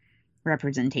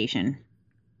representation.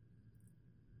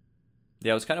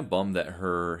 Yeah, I was kind of bummed that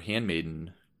her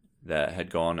handmaiden that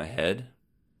had gone ahead,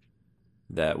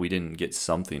 that we didn't get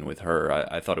something with her.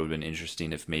 I thought it would have been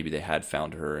interesting if maybe they had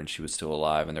found her and she was still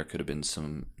alive, and there could have been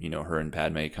some, her and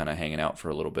Padme kind of hanging out for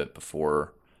a little bit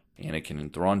before Anakin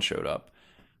and Thrawn showed up.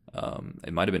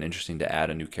 It might have been interesting to add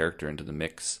a new character into the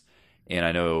mix. And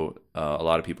I know a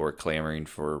lot of people are clamoring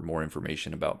for more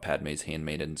information about Padme's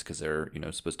handmaidens because they're,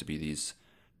 supposed to be these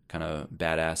kind of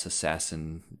badass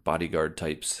assassin bodyguard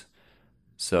types.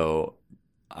 So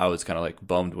I was kind of like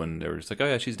bummed when they were just like, oh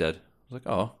yeah, she's dead. I was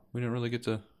like, oh, we didn't really get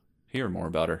to hear more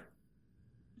about her.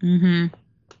 Mm-hmm.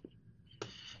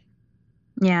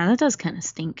 Yeah, that does kind of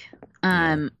stink.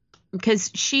 Because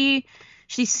she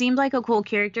seemed like a cool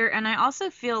character, and I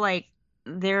also feel like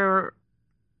I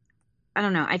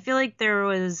don't know, I feel like there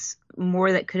was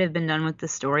more that could have been done with the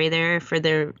story there for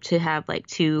there to have like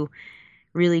two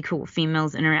really cool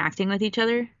females interacting with each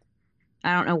other.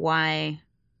 I don't know why.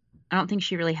 I don't think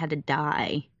she really had to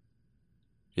die.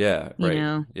 Yeah, You right.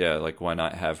 know? Yeah, like why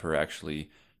not have her actually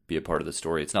be a part of the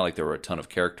story? It's not like there were a ton of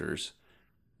characters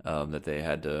that they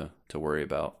had to worry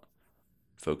about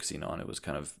focusing on. It was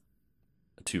kind of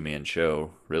a two-man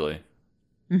show, really.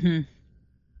 Mm-hmm.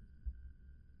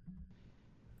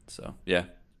 So, yeah,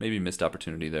 maybe missed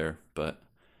opportunity there, but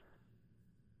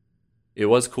it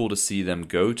was cool to see them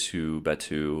go to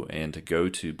Batu and to go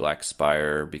to Black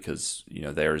Spire because,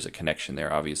 there's a connection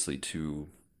there, obviously, to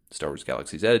Star Wars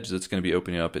Galaxy's Edge that's going to be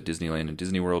opening up at Disneyland and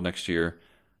Disney World next year.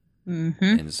 Mm-hmm.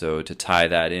 And so to tie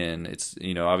that in, it's,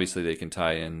 obviously they can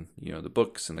tie in, the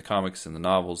books and the comics and the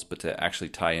novels, but to actually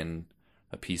tie in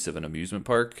a piece of an amusement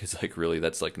park is like really,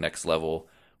 that's like next level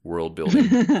world building.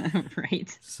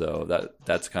 Right. So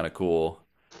that's kind of cool.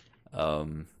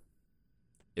 It'll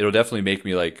definitely make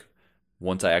me like,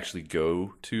 once I actually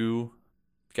go to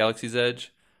Galaxy's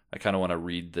Edge, I kind of want to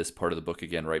read this part of the book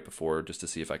again right before, just to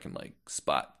see if I can like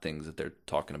spot things that they're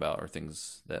talking about or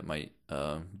things that might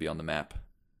be on the map.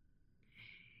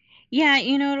 Yeah,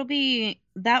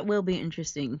 that will be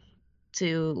interesting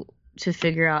to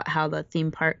figure out how the theme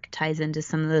park ties into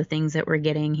some of the things that we're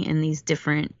getting in these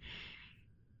different,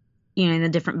 in the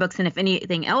different books, and if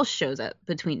anything else shows up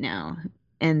between now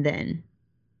and then.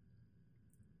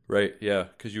 Right, yeah,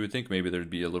 because you would think maybe there'd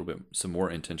be a little bit, some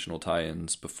more intentional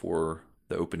tie-ins before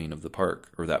the opening of the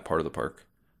park, or that part of the park.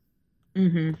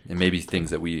 Mm-hmm. And maybe things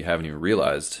that we haven't even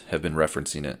realized have been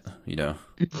referencing it,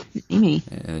 Maybe.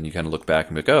 And then you kind of look back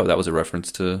and be like, oh, that was a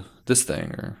reference to this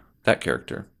thing or that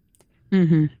character.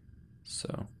 Mm-hmm.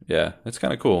 So, yeah, it's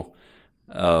kind of cool.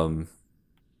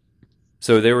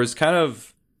 So there was kind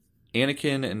of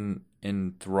Anakin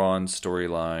and Thrawn's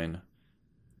storyline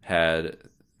had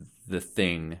the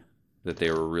thing that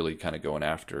they were really kind of going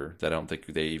after that I don't think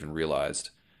they even realized.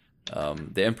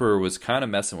 The Emperor was kind of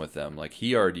messing with them. Like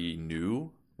he already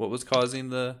knew what was causing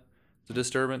the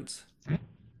disturbance.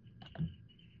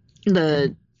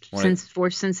 The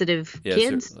force sensitive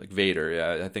kids? So, like Vader.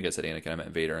 Yeah, I think I said Anakin. I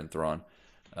meant Vader and Thrawn.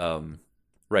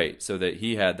 Right. So that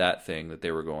he had that thing that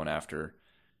they were going after.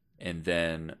 And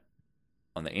then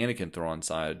on the Anakin Thrawn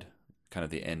side, kind of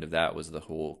the end of that was the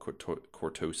whole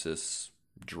Cortosis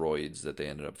droids that they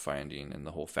ended up finding in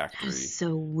the whole factory. That's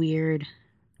so weird.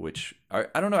 Which I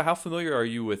don't know, how familiar are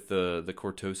you with the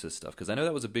Cortosis stuff? Because I know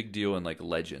that was a big deal in like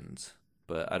Legends,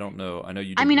 but I don't know. I know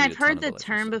you. I've heard the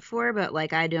term before, but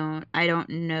like I don't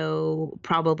know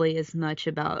probably as much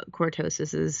about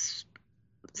Cortosis as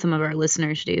some of our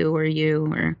listeners do, or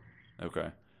you, or.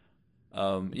 Okay.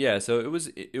 Yeah. So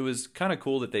it was kind of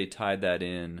cool that they tied that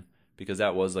in because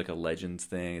that was like a Legends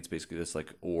thing. It's basically this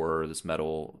like ore, this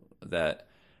metal that.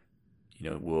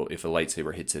 Will if a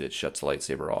lightsaber hits it, it shuts the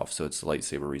lightsaber off, so it's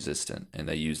lightsaber resistant, and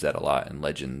they use that a lot in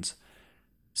Legends.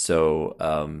 So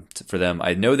for them,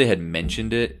 I know they had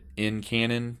mentioned it in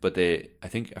canon, but I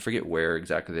forget where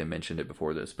exactly they mentioned it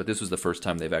before this, but this was the first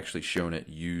time they've actually shown it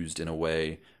used in a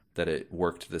way that it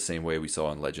worked the same way we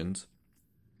saw in Legends.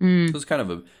 So it's kind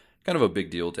of a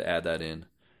big deal to add that in.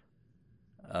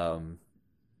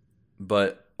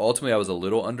 But ultimately, I was a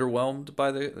little underwhelmed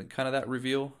by the kind of that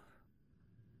reveal.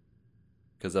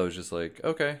 Because I was just like,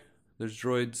 okay, there's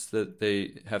droids that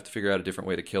they have to figure out a different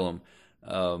way to kill them,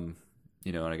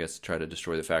 and I guess try to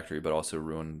destroy the factory, but also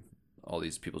ruin all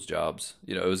these people's jobs.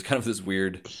 You know, it was kind of this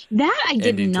weird That I did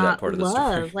ending to that not part of the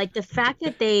story. love. Like the fact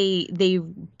that they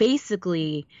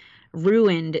basically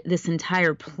ruined this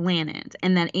entire planet,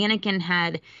 and that Anakin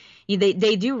had.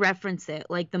 They do reference it,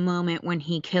 like the moment when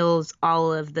he kills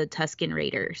all of the Tusken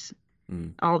Raiders,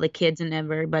 all the kids and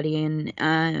everybody,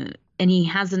 and he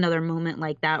has another moment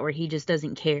like that where he just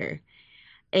doesn't care.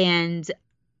 And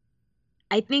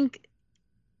I think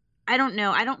I don't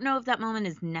know if that moment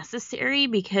is necessary,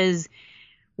 because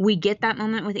we get that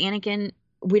moment with Anakin.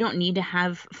 We don't need to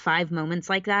have 5 moments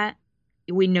like that.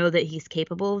 We know that he's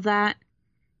capable of that.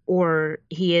 Or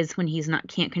he is when he's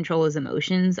can't control his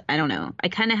emotions. I don't know. I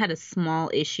kind of had a small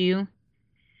issue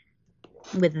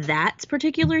with that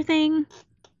particular thing,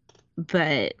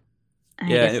 but I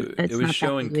guess it was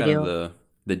showing kind of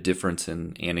the difference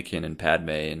in Anakin and Padme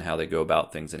and how they go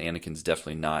about things. And Anakin's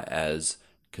definitely not as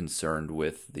concerned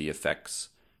with the effects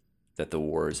that the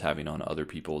war is having on other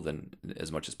people than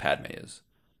as much as Padme is.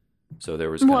 So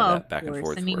there was kind of that back and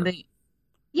forth. I mean, but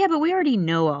we already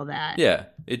know all that. Yeah,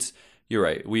 you're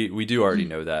right. We do already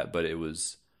know that, but it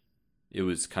was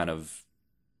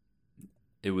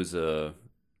a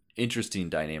interesting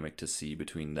dynamic to see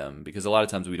between them, because a lot of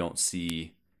times we don't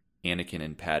see Anakin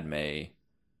and Padme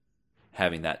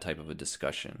having that type of a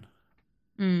discussion.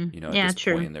 You know, at this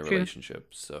point in their relationship.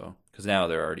 So, because now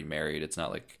they're already married, it's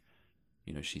not like,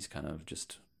 you know, she's kind of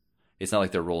just. It's not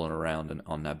like they're rolling around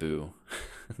on Naboo.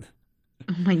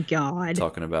 Oh my God!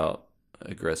 Talking about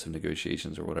aggressive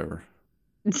negotiations or whatever.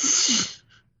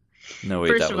 No, wait,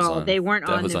 First of all, they weren't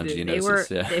on Naboo.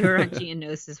 Geonosis, they were on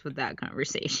Geonosis with that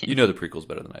conversation. You know the prequels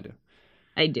better than I do.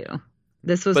 I do.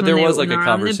 This was, but when there was they like a were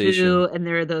conversation, on Naboo, and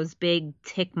there were those big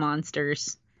tick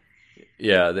monsters.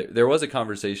 Yeah, there was a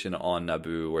conversation on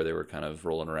Naboo where they were kind of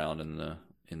rolling around in the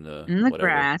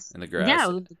grass. In the grass. Yeah,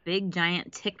 with the big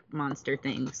giant tick monster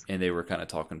things. And they were kind of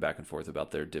talking back and forth about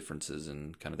their differences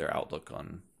and kind of their outlook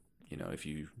on, you know, if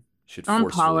you should on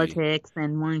forcefully... politics,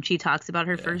 and when she talks about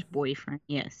her first boyfriend.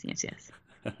 Yes.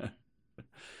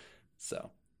 So,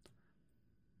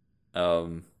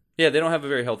 yeah, they don't have a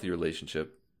very healthy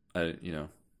relationship. You know,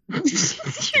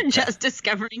 you're just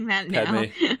discovering that now.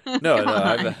 Padme.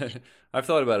 No, I've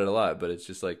thought about it a lot, but it's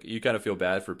just like you kind of feel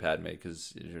bad for Padme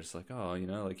because you're just like, oh, you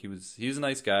know, like he was a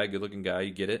nice guy, good looking guy.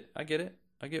 You get it. I get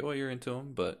why you're into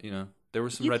him, but you know, there were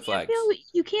some red flags.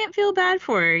 You can't feel bad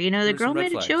for her. You know, the girl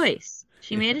made a choice.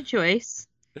 She made a choice.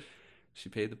 She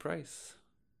paid the price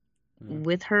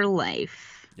with her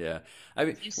life. Yeah, I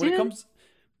mean,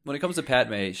 when it comes to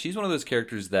Padme, she's one of those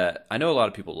characters that I know a lot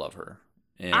of people love her.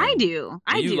 And I do.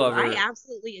 Love her, I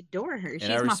absolutely adore her. She's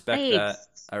and I respect my fave. that.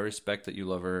 I respect that you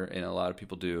love her, and a lot of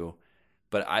people do.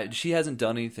 But she hasn't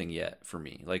done anything yet for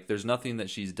me. Like, there's nothing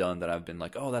that she's done that I've been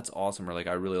like, oh, that's awesome, or like,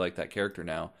 I really like that character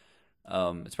now.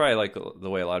 It's probably like the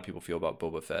way a lot of people feel about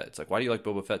Boba Fett. It's like, why do you like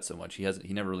Boba Fett so much?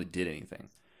 He never really did anything.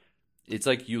 It's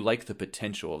like you like the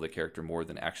potential of the character more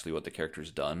than actually what the character's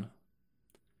done.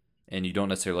 And you don't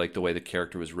necessarily like the way the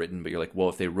character was written, but you're like, well,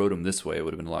 if they wrote him this way, it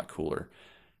would have been a lot cooler.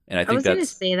 And I was going to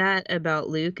say that about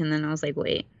Luke, and then I was like,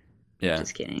 wait. Yeah.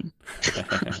 Just kidding.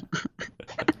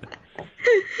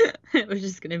 It was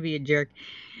just going to be a jerk.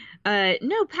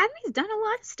 No, Padme's done a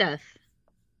lot of stuff.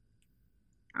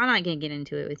 I'm not going to get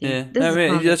into it with you. Yeah, I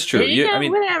mean, that's true. I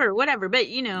mean, whatever. But,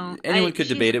 you know. Anyone could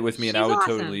debate it with me, and I would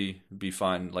awesome. totally be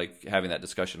fine, like, having that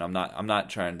discussion. I'm not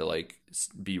trying to, like,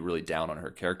 be really down on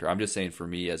her character. I'm just saying, for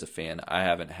me as a fan, I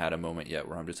haven't had a moment yet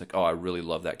where I'm just like, oh, I really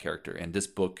love that character. And this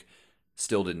book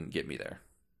still didn't get me there.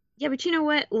 Yeah, but you know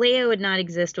what? Leia would not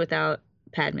exist without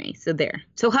Padme. So there.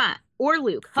 So or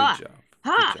Luke. Good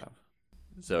job.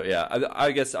 So yeah,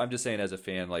 I guess I'm just saying as a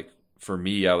fan, like for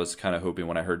me, I was kind of hoping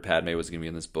when I heard Padme was going to be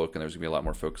in this book and there was going to be a lot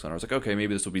more focus on her. I was like, okay,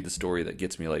 maybe this will be the story that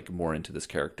gets me like more into this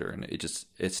character, and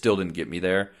it still didn't get me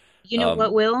there. You know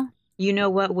what will? You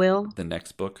know what will? The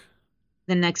next book.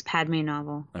 The next Padme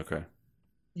novel. Okay.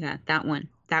 Yeah, that one.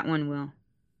 That one will.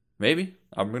 Maybe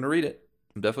I'm going to read it.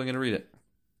 I'm definitely going to read it.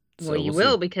 So we'll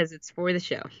will see. Because it's for the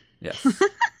show. Yes.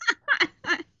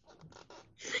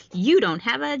 You don't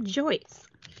have a choice.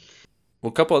 Well,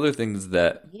 a couple other things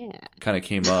that kind of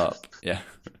came up. Yeah.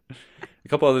 A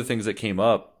couple other things that came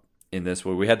up in this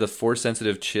where we had the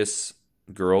Force-sensitive Chiss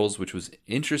girls, which was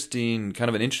interesting, kind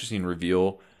of an interesting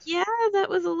reveal. Yeah, that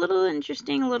was a little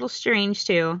interesting, a little strange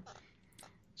too.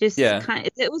 Kind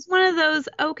of, it was one of those,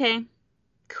 okay,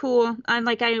 cool.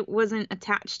 I wasn't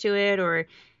attached to it or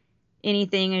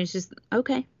anything. It was just,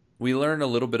 okay. We learned a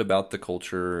little bit about the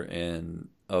culture and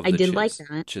of the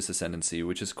Chiss ascendancy,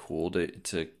 which is cool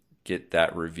to get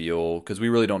that reveal because we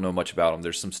really don't know much about them.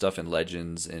 There's some stuff in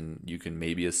Legends, and you can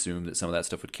maybe assume that some of that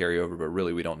stuff would carry over, but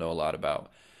really we don't know a lot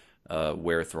about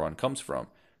where Thrawn comes from.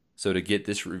 So to get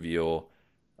this reveal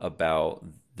about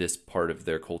this part of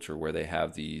their culture where they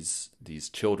have these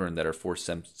children that are force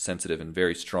sensitive and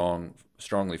very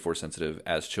strongly force sensitive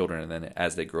as children, and then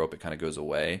as they grow up, it kind of goes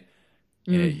away,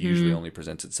 and it usually only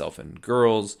presents itself in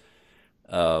girls.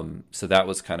 So that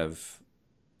was kind of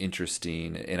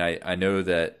interesting, and I know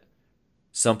that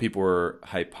some people were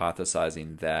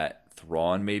hypothesizing that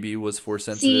Thrawn maybe was force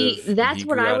sensitive. See, that's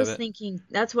what I was thinking.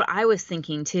 That's what I was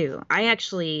thinking too. I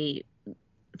actually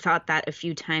thought that a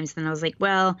few times, then I was like,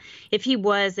 well, if he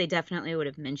was, they definitely would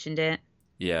have mentioned it.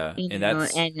 Yeah, and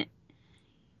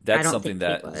that's something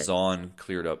that Zahn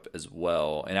cleared up as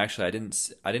well. And actually,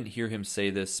 I didn't hear him say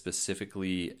this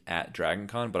specifically at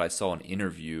DragonCon, but I saw an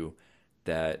interview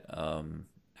that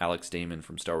Alex Damon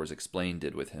from Star Wars Explained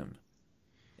did with him.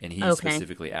 And he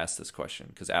specifically asked this question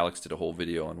because Alex did a whole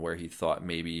video on where he thought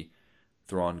maybe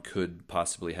Thrawn could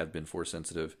possibly have been force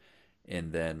sensitive.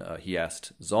 And then he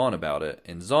asked Zahn about it.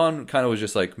 And Zahn kind of was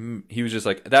just like,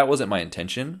 that wasn't my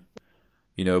intention,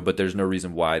 but there's no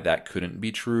reason why that couldn't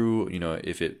be true,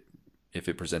 if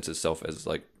it presents itself as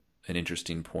like an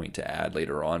interesting point to add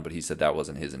later on. But he said that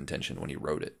wasn't his intention when he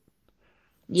wrote it.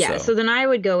 Yeah, so then I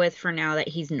would go with for now that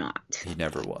he's not. He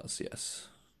never was, yes.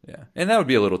 Yeah. And that would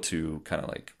be a little too kind of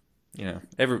like,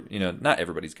 not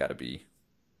everybody's got to be,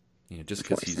 just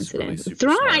because he's really super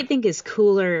Thrawn, smart. I think, is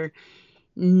cooler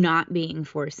not being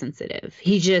force sensitive.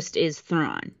 He just is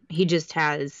Thrawn. He just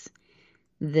has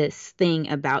this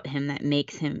thing about him that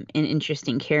makes him an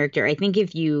interesting character. I think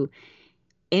if you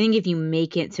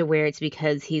make it to where it's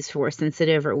because he's force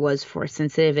sensitive or was force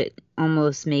sensitive, it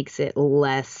almost makes it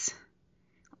less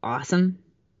awesome.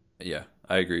 Yeah,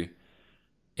 I agree.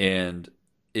 And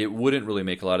it wouldn't really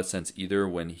make a lot of sense either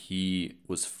when he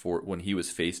was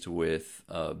faced with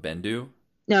Bendu.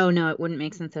 No, it wouldn't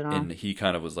make sense at all. And he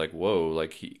kind of was like, whoa,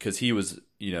 like because he was,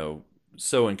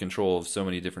 so in control of so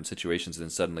many different situations, and then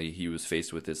suddenly he was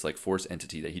faced with this like force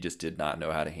entity that he just did not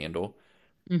know how to handle.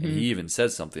 Mm-hmm. And he even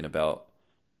says something about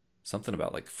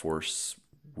like force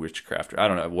witchcraft, or I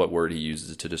don't know what word he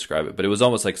uses to describe it, but it was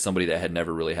almost like somebody that had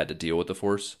never really had to deal with the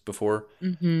force before.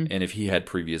 Mm-hmm. And if he had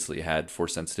previously had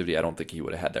force sensitivity, I don't think he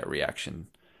would have had that reaction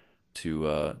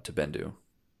to Bendu.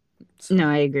 So. No,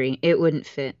 I agree. It wouldn't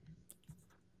fit.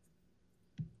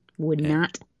 Would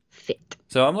not fit.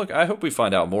 So I hope we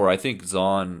find out more. I think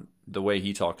Zahn, the way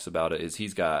he talks about it is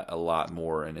he's got a lot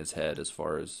more in his head as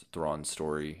far as Thrawn's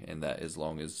story, and that as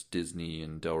long as Disney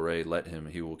and Del Rey let him,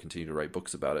 he will continue to write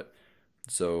books about it.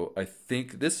 So I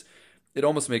think it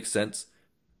almost makes sense,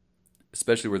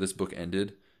 especially where this book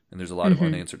ended, and there's a lot of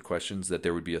unanswered questions, that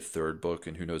there would be a third book,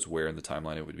 and who knows where in the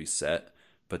timeline it would be set.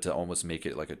 But to almost make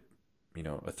it like a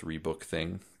 3-book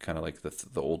thing, kind of like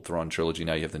the old Thrawn trilogy.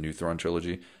 Now you have the new Thrawn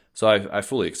trilogy. So I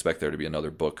fully expect there to be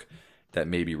another book that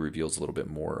maybe reveals a little bit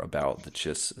more about the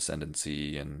Chiss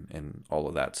ascendancy and all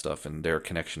of that stuff, and their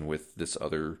connection with this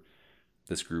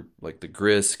group, like the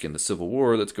Grisk and the Civil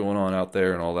War that's going on out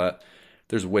there and all that.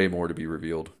 There's way more to be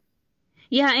revealed.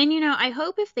 Yeah, and I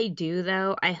hope if they do,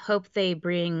 though, I hope they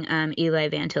bring Eli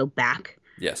Vanto back.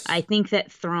 Yes. I think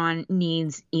that Thrawn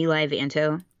needs Eli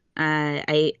Vanto.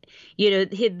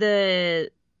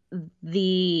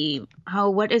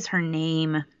 What is her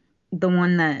name? The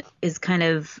one that is kind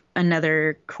of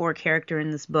another core character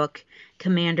in this book,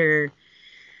 Commander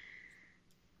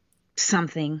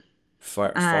something.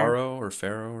 Pharaoh or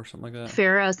something like that?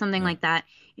 Pharaoh, something like that.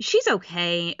 She's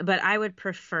okay, but I would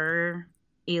prefer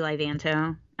Eli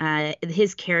Vanto.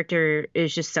 His character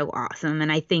is just so awesome,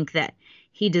 and I think that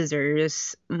he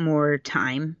deserves more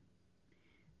time.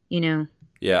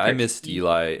 Yeah, I missed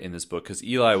Eli in this book because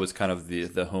Eli was kind of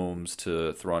the Holmes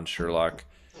to Thrawn Sherlock.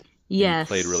 Yes.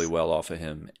 He played really well off of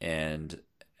him, and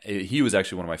he was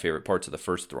actually one of my favorite parts of the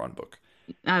first Thrawn book.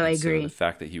 Oh, I agree. So the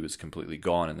fact that he was completely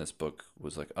gone in this book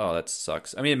was like, oh, that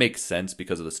sucks. I mean, it makes sense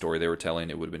because of the story they were telling.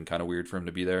 It would have been kind of weird for him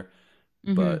to be there.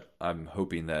 Mm-hmm. But I'm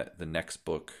hoping that the next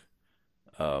book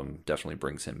definitely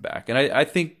brings him back. And I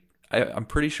think, I'm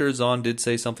pretty sure Zahn did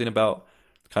say something about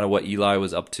kind of what Eli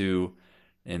was up to,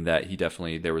 and that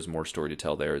there was more story to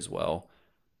tell there as well.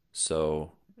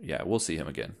 So, yeah, we'll see him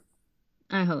again.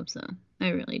 I hope so. I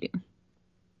really do.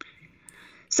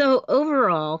 So,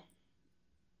 overall,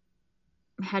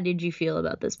 how did you feel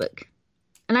about this book?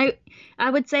 And I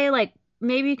would say, like,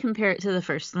 maybe compare it to the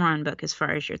first Thrawn book as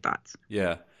far as your thoughts.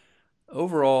 Yeah.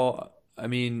 Overall, I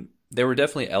mean, there were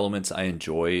definitely elements I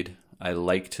enjoyed. I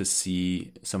like to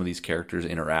see some of these characters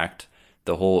interact.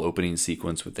 The whole opening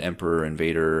sequence with the Emperor and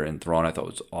Vader and Thrawn I thought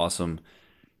was awesome.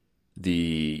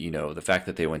 The fact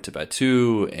that they went to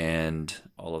Batuu and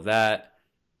all of that.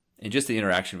 and just the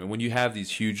interaction. When you have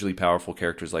these hugely powerful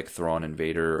characters like Thrawn and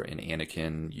Vader and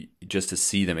Anakin, just to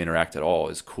see them interact at all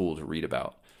is cool to read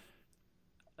about.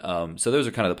 So those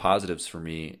are kind of the positives for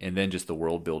me, and then just the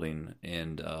world building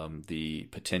and the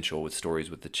potential with stories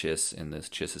with the Chiss and this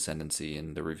Chiss ascendancy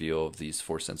and the reveal of these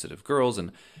Force-sensitive girls.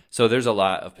 And so there's a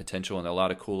lot of potential and a lot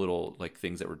of cool little like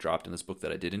things that were dropped in this book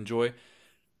that I did enjoy.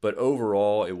 But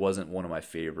overall, it wasn't one of my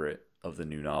favorite of the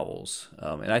new novels.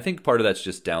 And I think part of that's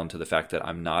just down to the fact that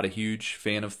I'm not a huge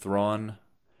fan of Thrawn,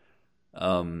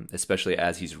 especially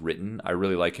as he's written. I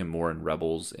really like him more in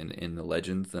Rebels and in the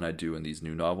Legends than I do in these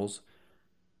new novels.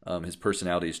 His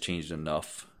personality has changed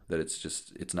enough that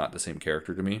it's not the same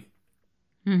character to me.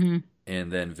 Mm-hmm.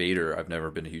 And then Vader, I've never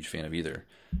been a huge fan of either.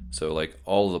 So like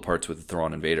all of the parts with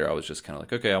Thrawn and Vader, I was just kind of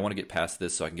like, okay, I want to get past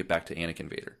this so I can get back to Anakin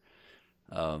Vader.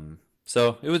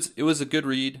 So it was a good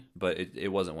read, but it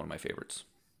wasn't one of my favorites.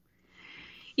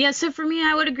 Yeah, so for me,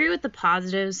 I would agree with the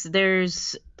positives.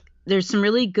 There's some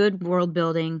really good world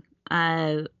building.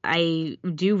 I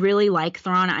do really like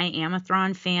Thrawn. I am a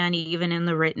Thrawn fan, even in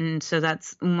the written, so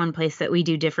that's one place that we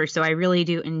do differ. So I really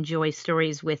do enjoy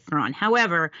stories with Thrawn.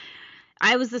 However,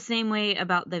 I was the same way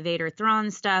about the Vader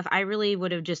Thrawn stuff. I really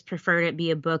would have just preferred it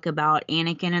be a book about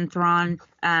Anakin and Thrawn.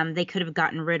 They could have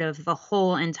gotten rid of the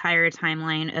whole entire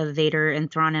timeline of Vader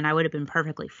and Thrawn, and I would have been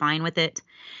perfectly fine with it.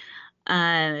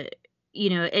 There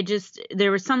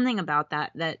was something about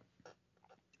that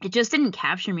it just didn't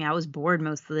capture me. I was bored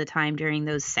most of the time during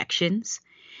those sections,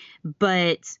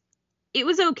 but it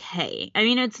was okay. I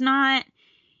mean,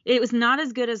 it was not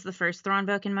as good as the first Thrawn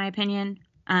book, in my opinion.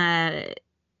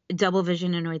 Double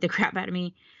Vision annoyed the crap out of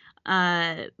me.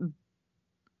 But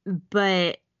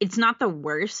it's not the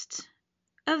worst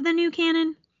of the new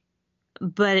canon,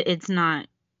 but it's not,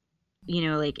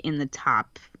 like in the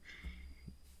top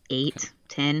 8,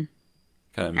 10.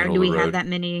 Kind of or do we have that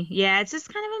many? Yeah, it's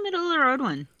just kind of a middle of the road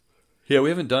one. Yeah, we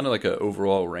haven't done like an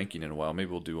overall ranking in a while.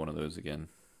 Maybe we'll do one of those again,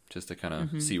 just to kind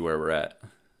of see where we're at.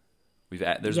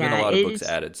 There's been a lot of books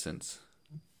added since.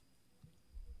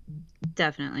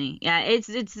 Definitely, yeah.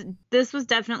 This was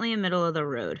definitely a middle of the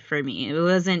road for me. It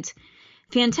wasn't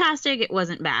fantastic. It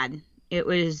wasn't bad. It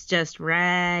was just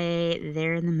right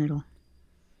there in the middle.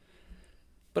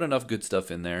 But enough good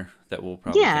stuff in there that we'll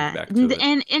probably think back to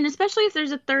it. And especially if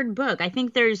there's a third book, I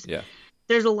think there's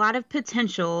a lot of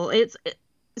potential.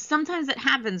 Sometimes it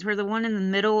happens where the one in the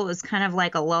middle is kind of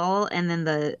like a lull, and then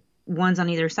the ones on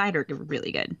either side are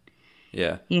really good.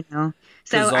 Yeah,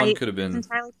 so Zahn could have been it's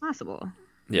entirely possible.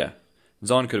 Yeah,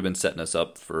 Zahn could have been setting us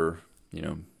up for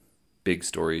big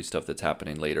story stuff that's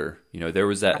happening later. There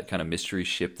was that kind of mystery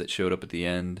ship that showed up at the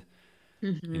end.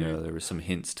 Mm-hmm. There were some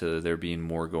hints to there being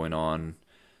more going on.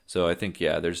 So I think,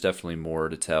 there's definitely more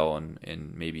to tell,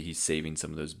 and maybe he's saving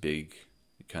some of those big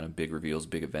reveals,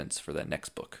 big events for that next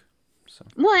book. So.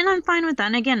 Well, and I'm fine with that.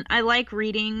 And again, I like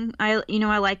reading. I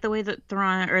like the way that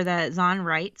that Zahn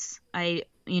writes. I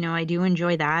do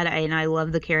enjoy that. And I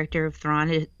love the character of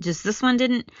Thrawn. Just this one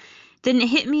didn't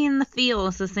hit me in the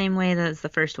feels the same way that the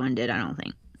first one did, I don't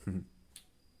think.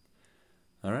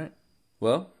 All right.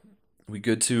 Well, we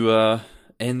good to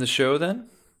end the show then?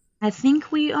 I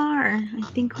think we are.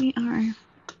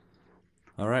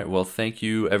 All right. Well, thank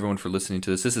you, everyone, for listening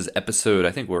to this. This is episode, I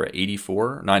think we're at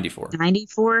 94? 94.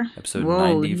 94? Episode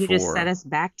Whoa, 94. You just set us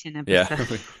back 10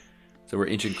 episodes. Yeah. So we're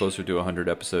inching closer to 100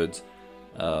 episodes.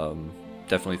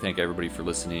 Definitely thank everybody for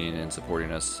listening and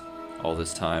supporting us all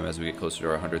this time as we get closer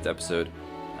to our 100th episode.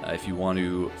 If you want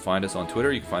to find us on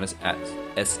Twitter, you can find us at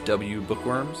SW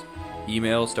Bookworms.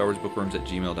 Email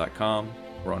StarWarsBookworms@gmail.com.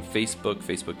 We're on Facebook,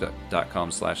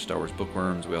 facebook.com/Star Wars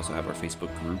Bookworms. We also have our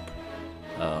Facebook group.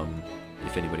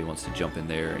 If anybody wants to jump in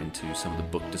there into some of the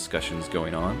book discussions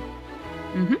going on.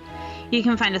 Mm-hmm. You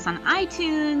can find us on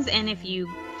iTunes, and if you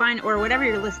find, or whatever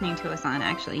you're listening to us on,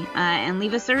 actually, and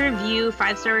leave us a review.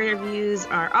 5-star reviews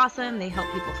are awesome. They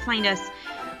help people find us.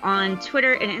 On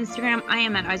Twitter and Instagram, I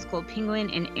am at Ice Cold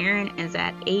Penguin, and Aaron is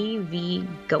at AV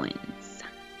Goins.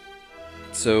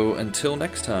 So until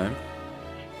next time,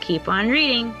 keep on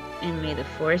reading, and may the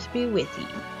Force be with you.